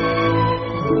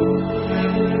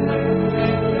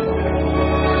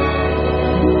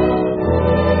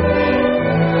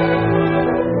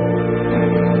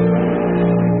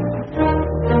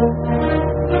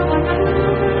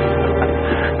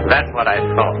 That's what I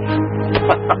thought.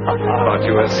 Thought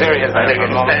you were serious. Yes, I think you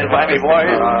can stand by me,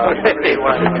 boys.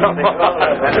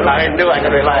 I knew I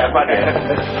could rely upon you.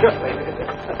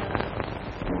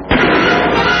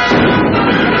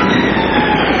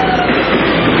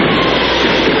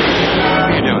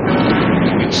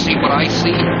 See what I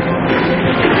see?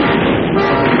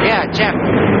 Yeah, Jeff.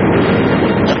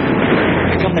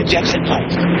 Here come the Jets and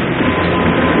lights.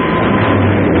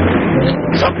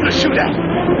 Something to shoot at.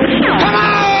 Come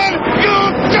on, you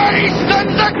dirty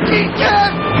sons of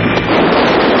bitches!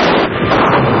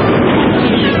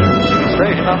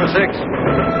 Station number 6.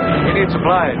 We need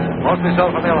supplies, mostly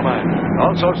sulfonylamine.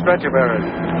 Also stretcher bearers.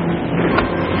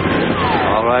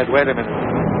 All right, wait a minute.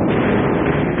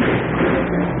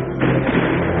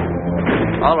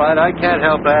 All right, I can't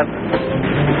help that.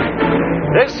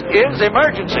 This is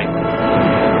emergency.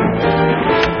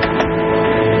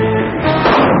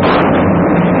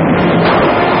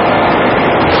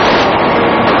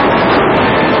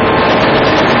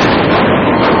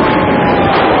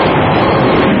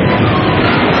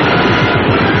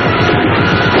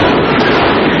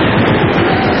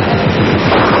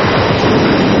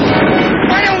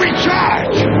 Why don't we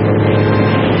charge?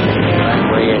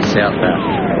 Weigh yourself out.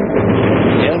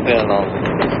 You'll be alone.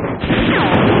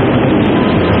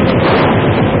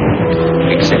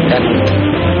 Except that.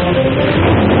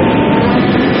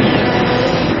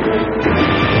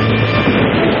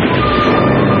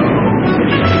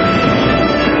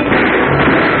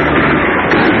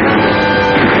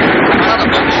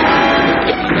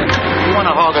 You want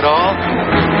to hog it all?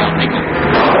 I'll take it.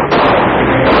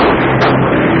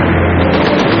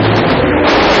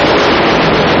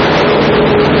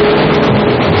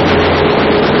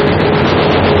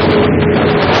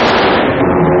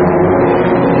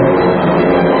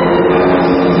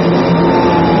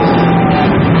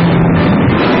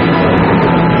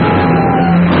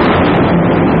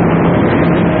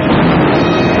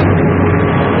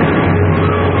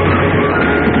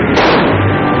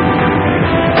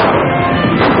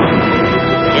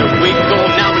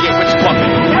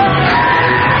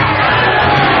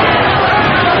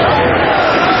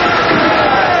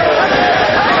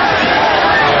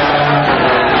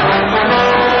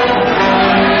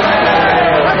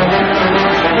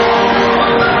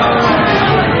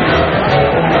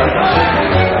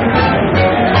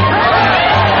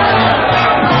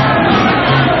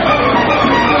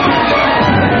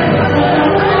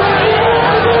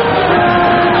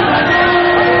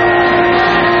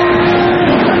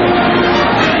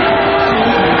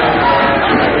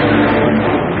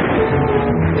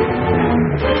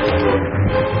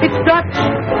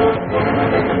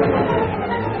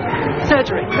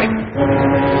 Surgery, quick.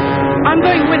 I'm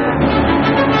going with them.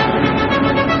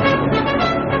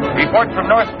 Report from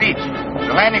North Beach.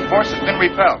 The landing force has been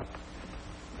repelled.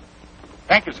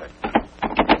 Thank you, sir.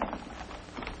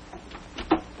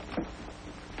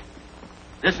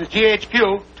 This is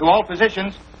GHQ to all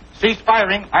positions. Cease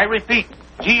firing. I repeat,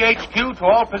 GHQ to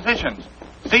all positions.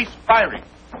 Cease firing.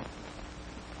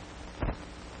 O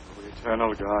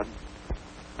eternal God,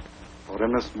 for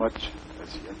inasmuch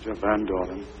as Yenja Van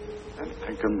Doren and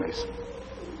Pinkham Mason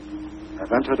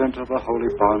have entered into the holy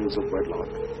bonds of wedlock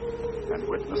and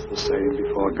witnessed the same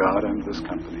before God and this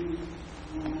company,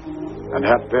 and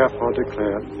have therefore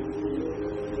declared,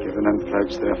 given and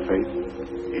pledged their faith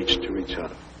each to each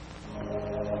other,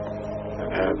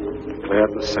 and have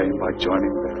declared the same by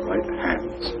joining their right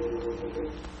hands,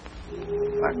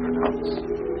 I pronounce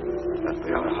that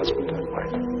they are husband and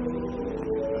wife, in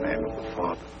the name of the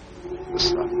Father, the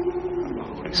Son, and the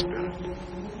Holy Spirit.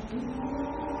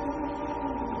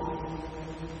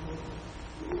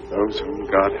 Those whom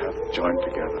God hath joined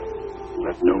together,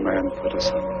 let no man put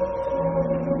asunder.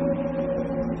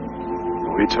 O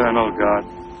eternal God,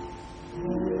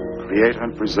 creator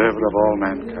and preserver of all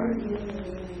mankind,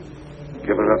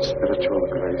 giver of spiritual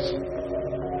grace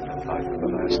and life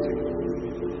everlasting,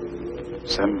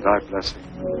 send thy blessing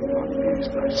on these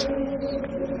thy sons,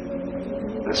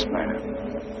 this man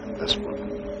and this woman,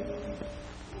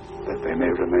 that they may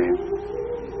remain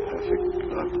perfect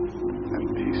love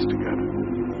and peace together.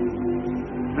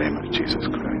 In the name of Jesus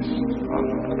Christ, our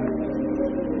Lord.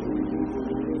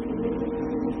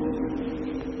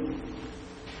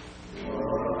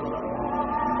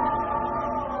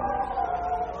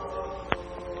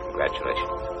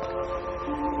 Congratulations.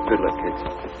 Good luck, kids.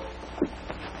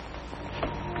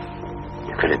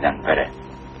 You could have done better.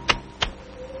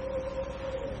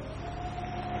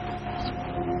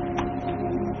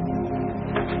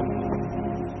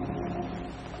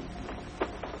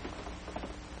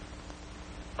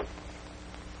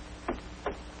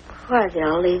 Why are they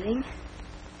all leaving?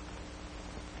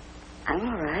 I'm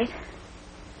all right.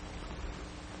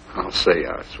 Don't say you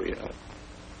are, sweetheart.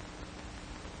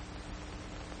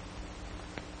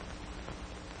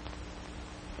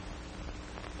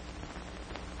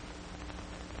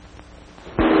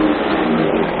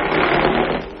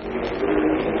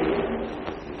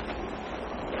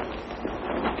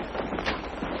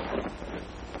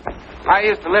 I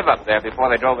used to live up there before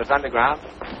they drove us underground.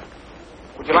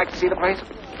 Would you like to see the place?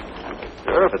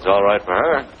 Sure, if it's all right for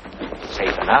her.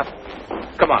 Safe enough.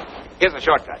 Come on. Here's the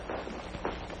shortcut.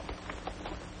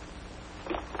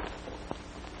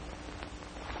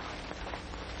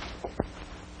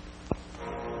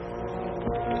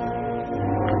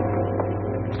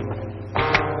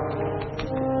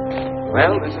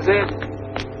 Well, this is it.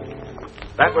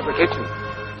 That was the kitchen.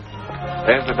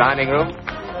 There's the dining room.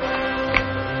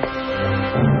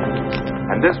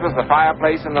 And this was the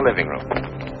fireplace in the living room.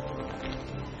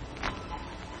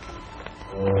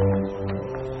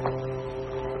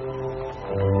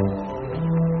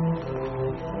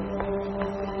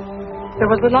 There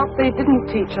was a lot they didn't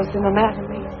teach us in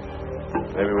anatomy.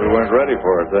 Maybe we weren't ready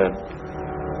for it then.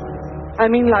 I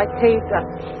mean, like Haza.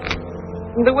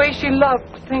 And the way she loved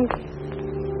Pinky.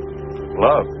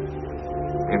 Love?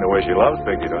 You mean the way she loves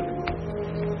Pinky, don't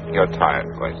you? You're tired,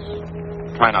 Grace.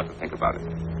 Try not to think about it.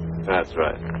 That's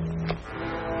right.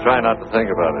 Try not to think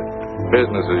about it.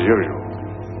 Business as usual.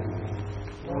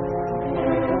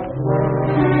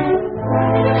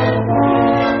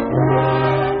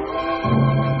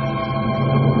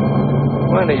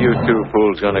 When are you two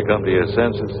fools going to come to your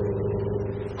senses?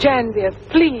 Jan, dear,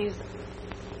 please.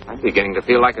 I'm beginning to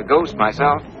feel like a ghost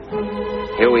myself.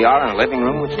 Here we are in a living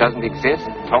room which doesn't exist,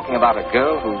 talking about a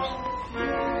girl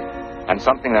and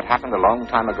something that happened a long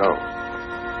time ago.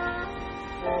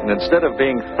 And instead of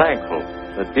being thankful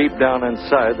that deep down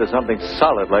inside there's something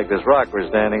solid like this rock we're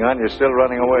standing on, you're still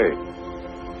running away,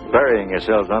 burying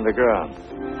yourselves underground.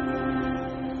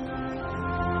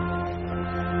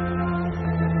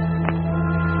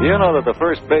 Do you know that the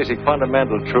first basic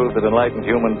fundamental truth that enlightened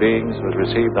human beings was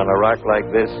received on a rock like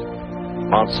this,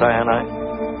 Mount Sinai?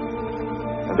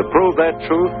 And to prove that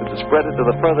truth and to spread it to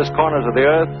the furthest corners of the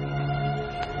earth,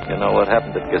 you know what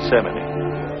happened at Gethsemane.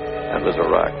 That was a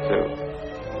rock, too.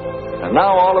 And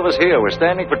now all of us here, we're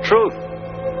standing for truth.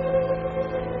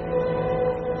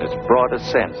 In its broadest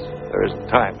sense, there isn't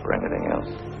time for anything else.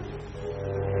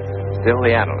 Still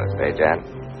the analyst, eh, Jan?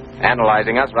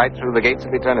 Analyzing us right through the gates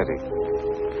of eternity.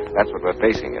 That's what we're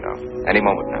facing, you know, any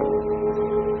moment now.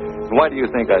 And why do you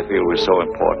think I feel we're so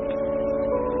important?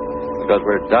 Because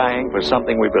we're dying for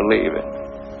something we believe in.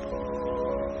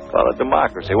 Call it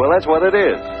democracy. Well, that's what it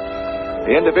is.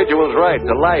 The individual's right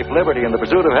to life, liberty, and the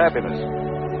pursuit of happiness.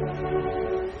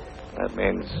 That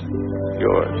means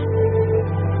yours.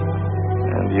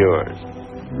 And yours.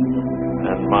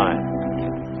 And mine.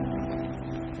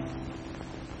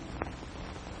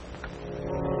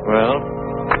 Well,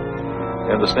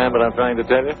 you understand what I'm trying to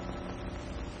tell you?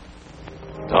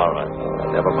 All right.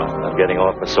 Never mind. I'm getting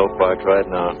off the soapbox right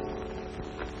now.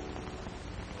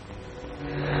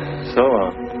 So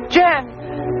long. Jan!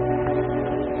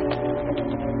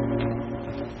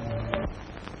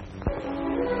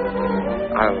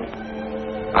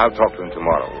 I'll talk to him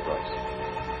tomorrow,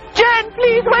 Royce. Jan,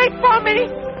 please wait for me!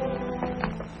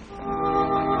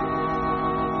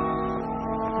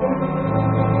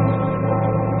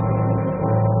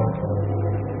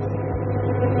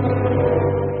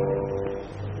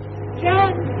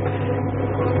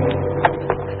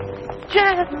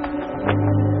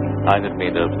 I didn't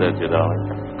mean to upset you,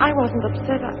 darling. I wasn't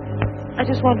upset. I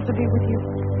just wanted to be with you.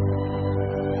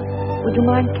 Would you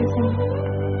mind kissing me?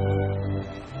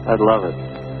 I'd love it.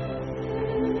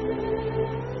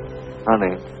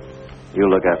 Honey, you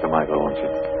look after Michael, won't you?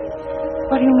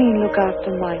 What do you mean, look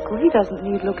after Michael? He doesn't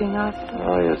need looking after.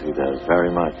 Oh, yes, he does. Very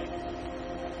much.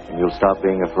 And you'll stop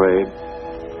being afraid?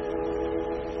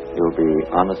 You'll be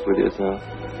honest with yourself?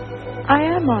 I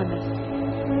am honest.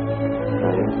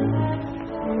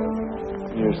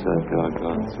 You're so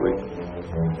doggone sweet.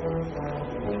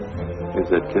 Here's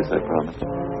that kiss I promised.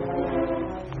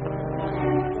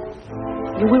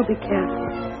 You will be careful,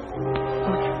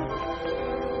 won't you?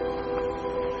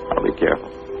 I'll be careful.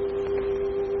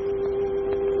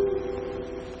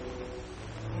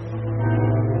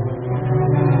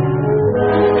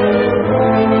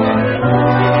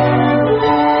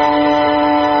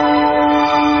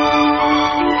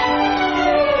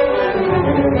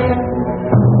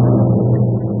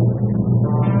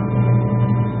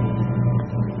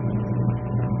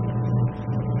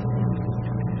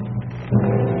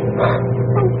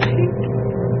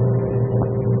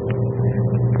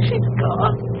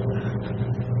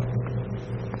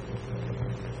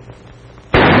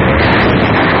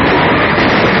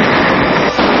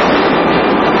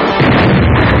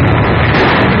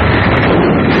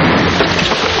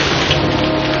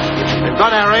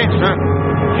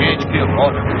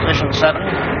 Order. Position 7,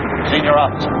 senior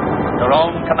officer. Your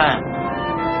own command.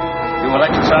 You will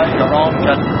exercise your own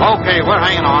judgment. Okay, we're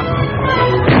hanging on.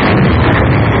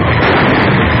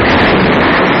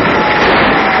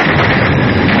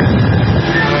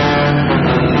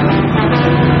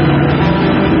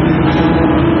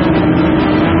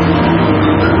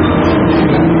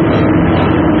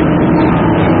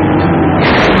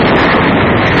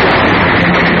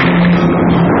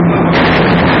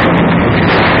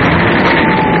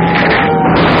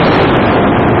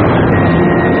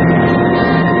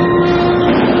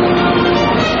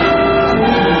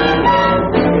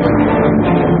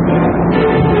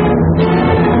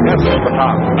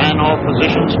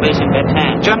 Facing that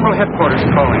hand. General Headquarters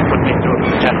calling. Put me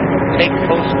through. General, take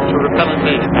post to repel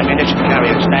invasion. Ammunition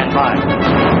carrier, stand by.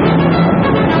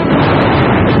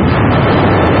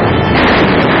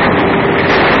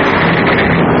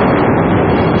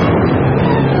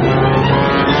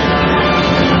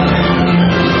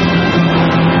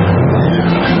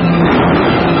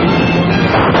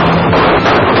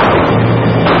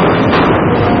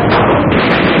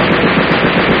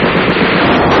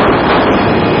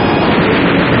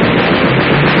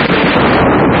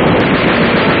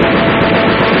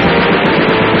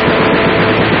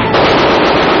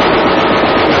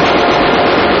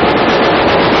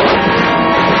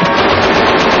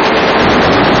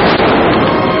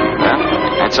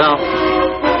 So, let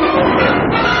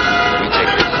me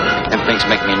take this. Them things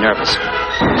make me nervous.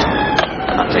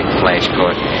 I'll take the flash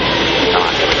cord. Come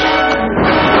on.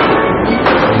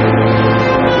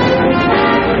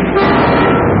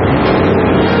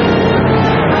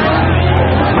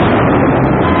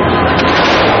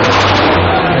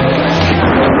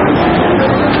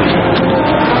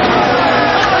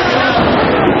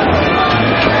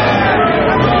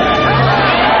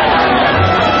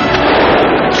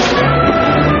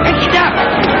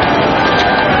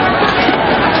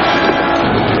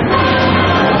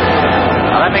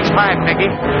 Nicky.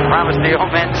 Promised the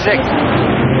old man 6.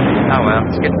 Oh, well,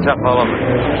 it's getting tough all over.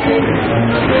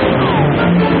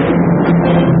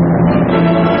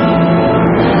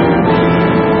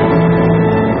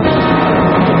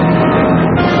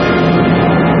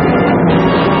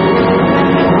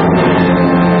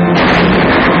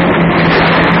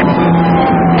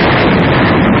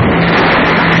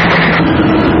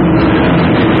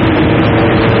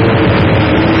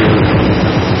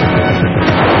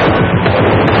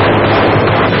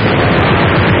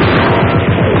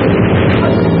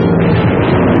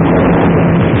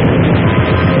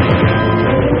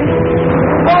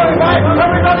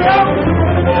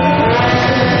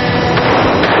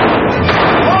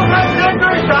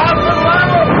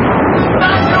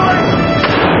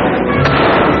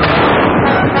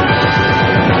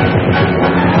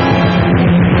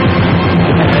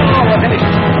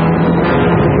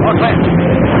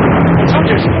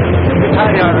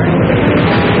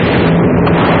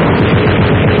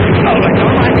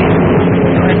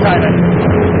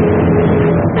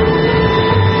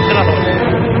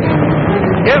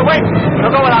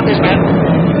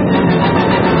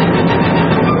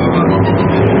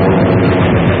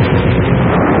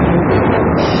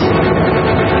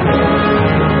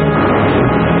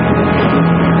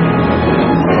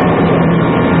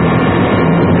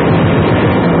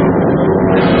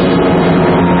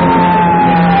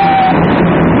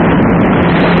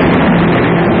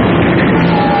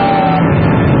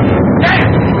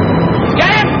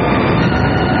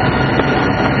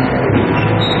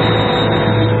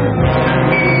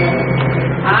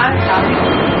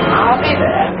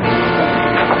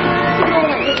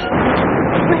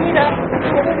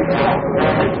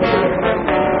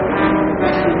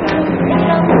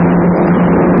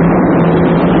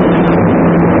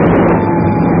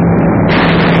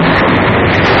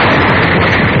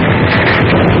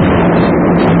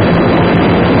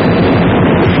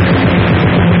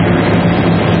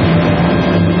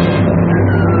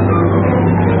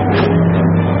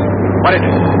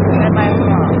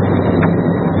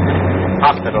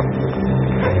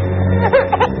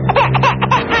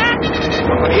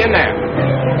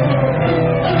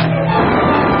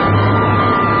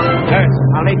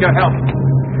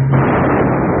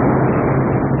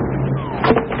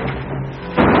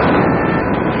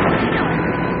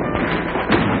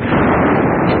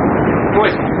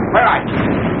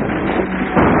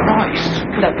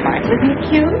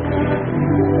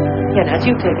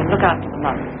 You take him. Look after the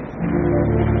mother.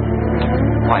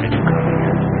 Why did you come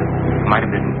here? Might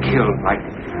have been killed, might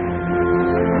have.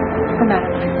 What's the matter,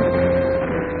 Michael?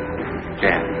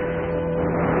 Jan.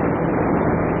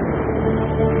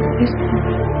 He's coming.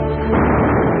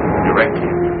 Directly.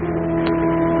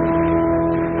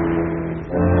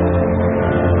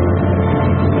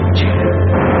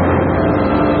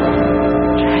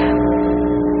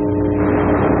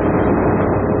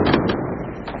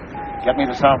 Get me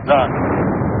the South Dock.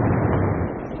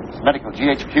 It's medical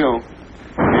GHQ.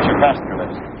 Here's your passenger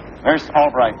list. Nurse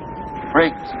Albright,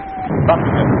 Briggs,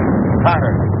 Buckingham,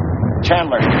 Carter,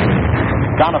 Chandler,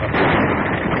 Donovan.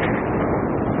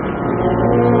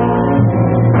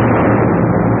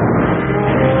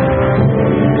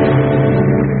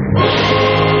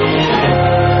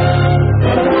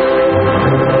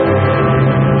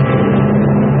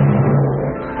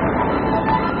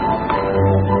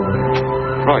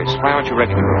 Royce, why aren't you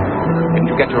ready to go? Didn't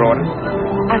you get your orders?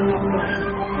 I'm not going.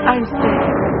 I'm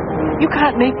staying. You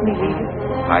can't make me leave you.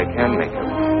 I can make you.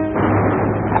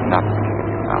 I'm not thinking of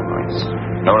you now, Royce.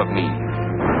 Nor of me.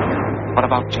 What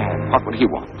about Jan? What would he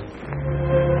want?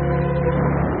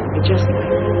 He just like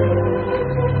me.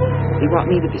 He want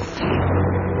me to be safe.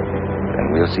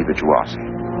 Then we'll see that you are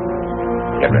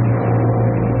safe. Get ready.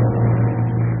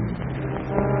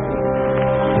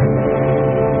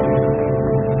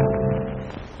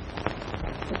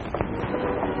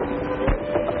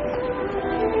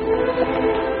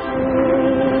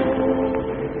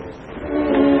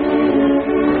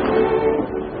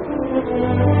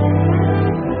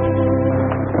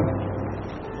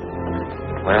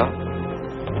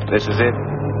 This is it.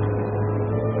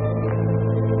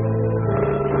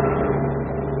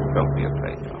 Don't be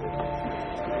afraid, Tom.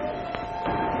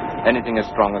 Anything as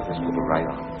strong as this will go right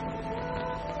on.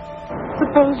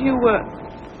 Suppose you were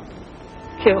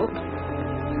killed.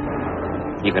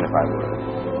 Even if I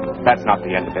were. That's not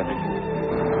the end of everything.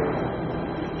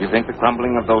 You think the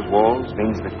crumbling of those walls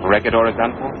means that Corregidor is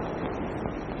done for?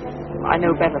 I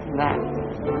know better than that.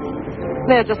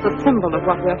 They're just a symbol of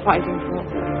what we're fighting for.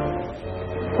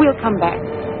 We'll come back.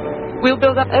 We'll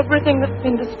build up everything that's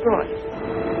been destroyed.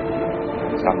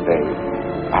 Someday,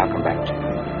 I'll come back to you.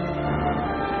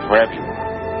 Wherever you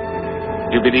are.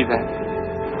 Do you believe that?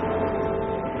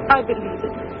 I believe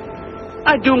it.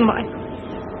 I do, Michael.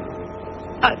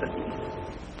 I believe it.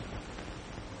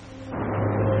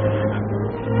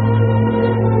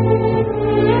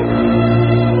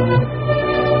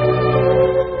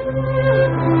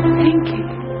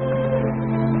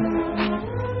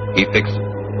 He fixed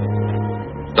it.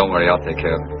 Don't worry, I'll take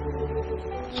care of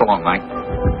it. So long, Mike.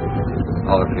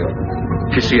 All of you.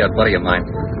 If you see that buddy of mine,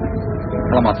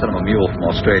 tell him I'll send him a mule from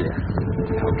Australia.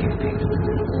 Okay, Pete.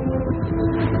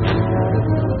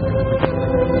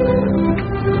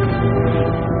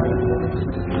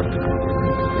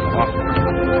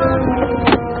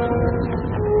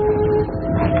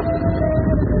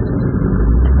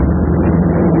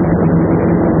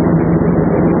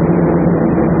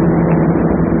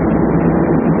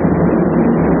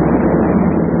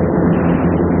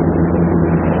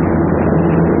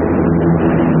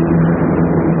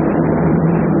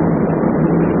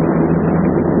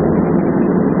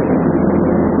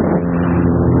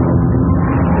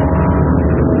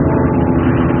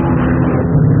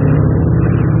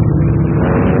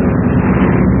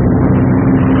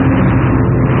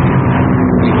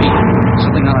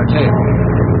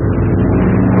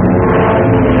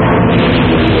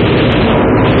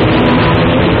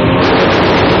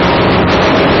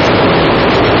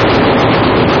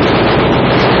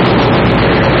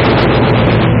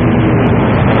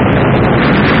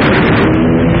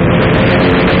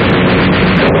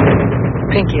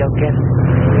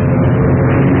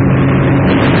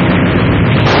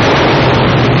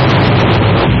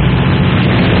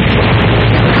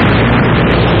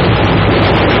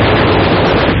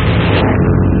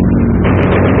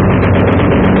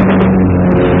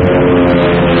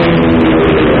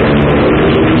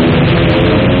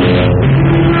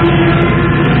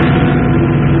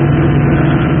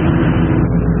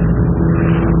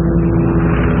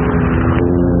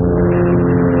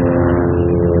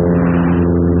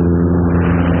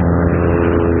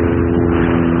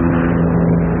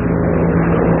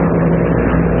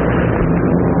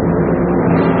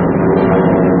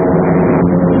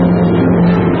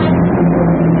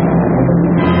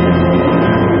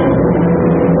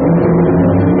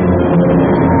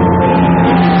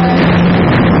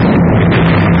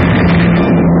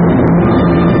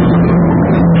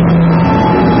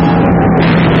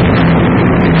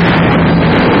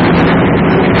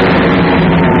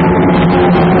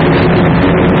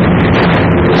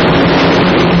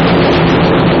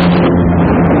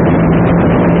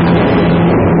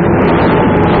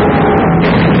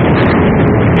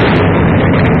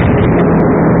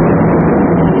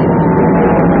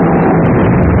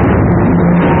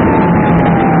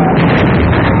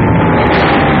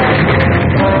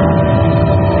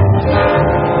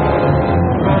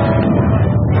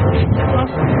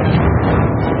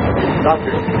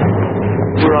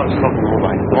 We're out of something, all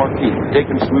right. Morphine,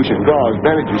 taking solution, gauze,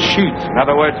 bandages, sheets. In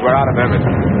other words, we're out of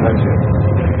everything. That's it.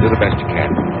 Do the best you can.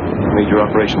 Major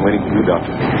operation waiting for you,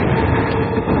 Doctor.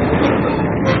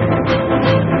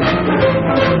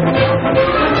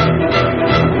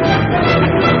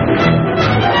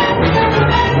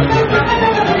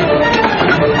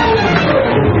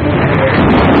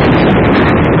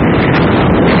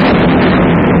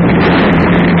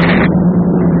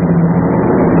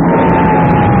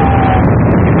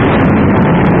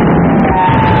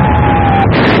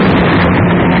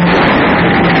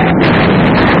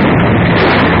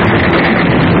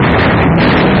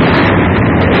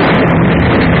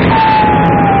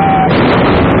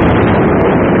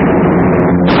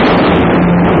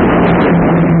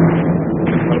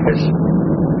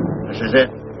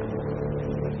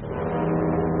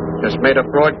 Made a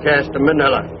broadcast to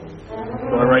Manila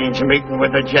to arrange a meeting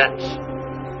with the Jets.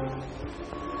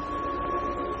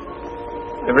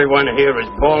 Everyone here is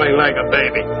bawling like a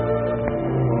baby.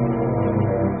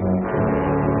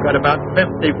 Got about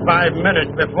 55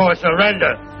 minutes before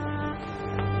surrender.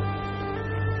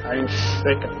 I'm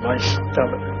sick of my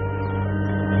stomach.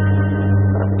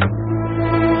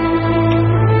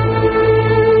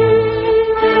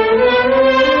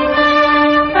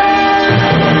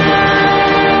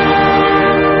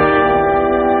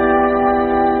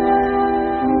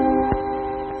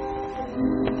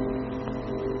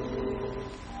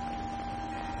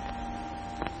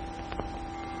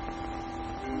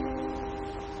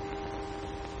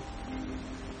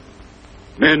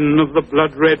 Men of the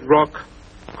blood-red rock,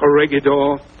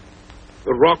 Corregidor,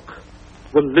 the rock,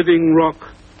 the living rock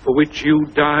for which you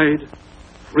died,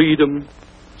 freedom,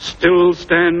 still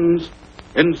stands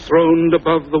enthroned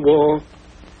above the war.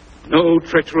 No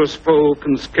treacherous foe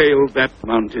can scale that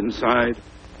mountainside.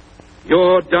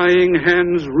 Your dying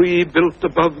hands rebuilt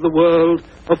above the world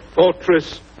a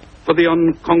fortress for the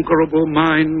unconquerable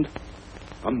mind,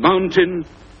 a mountain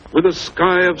with a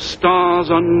sky of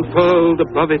stars unfurled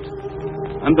above it,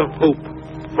 and a hope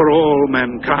for all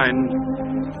mankind.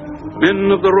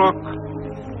 Men of the rock,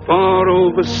 far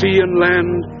over sea and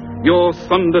land, your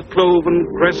thunder-cloven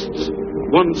crests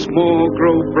once more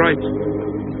grow bright.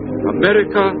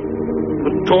 America,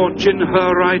 the torch in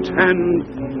her right hand,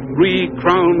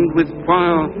 re-crowned with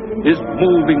fire, is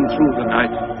moving through the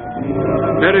night.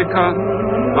 America,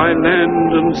 by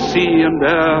land and sea and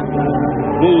air,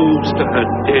 moves to her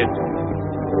dead.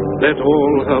 Let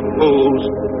all her foes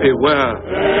beware.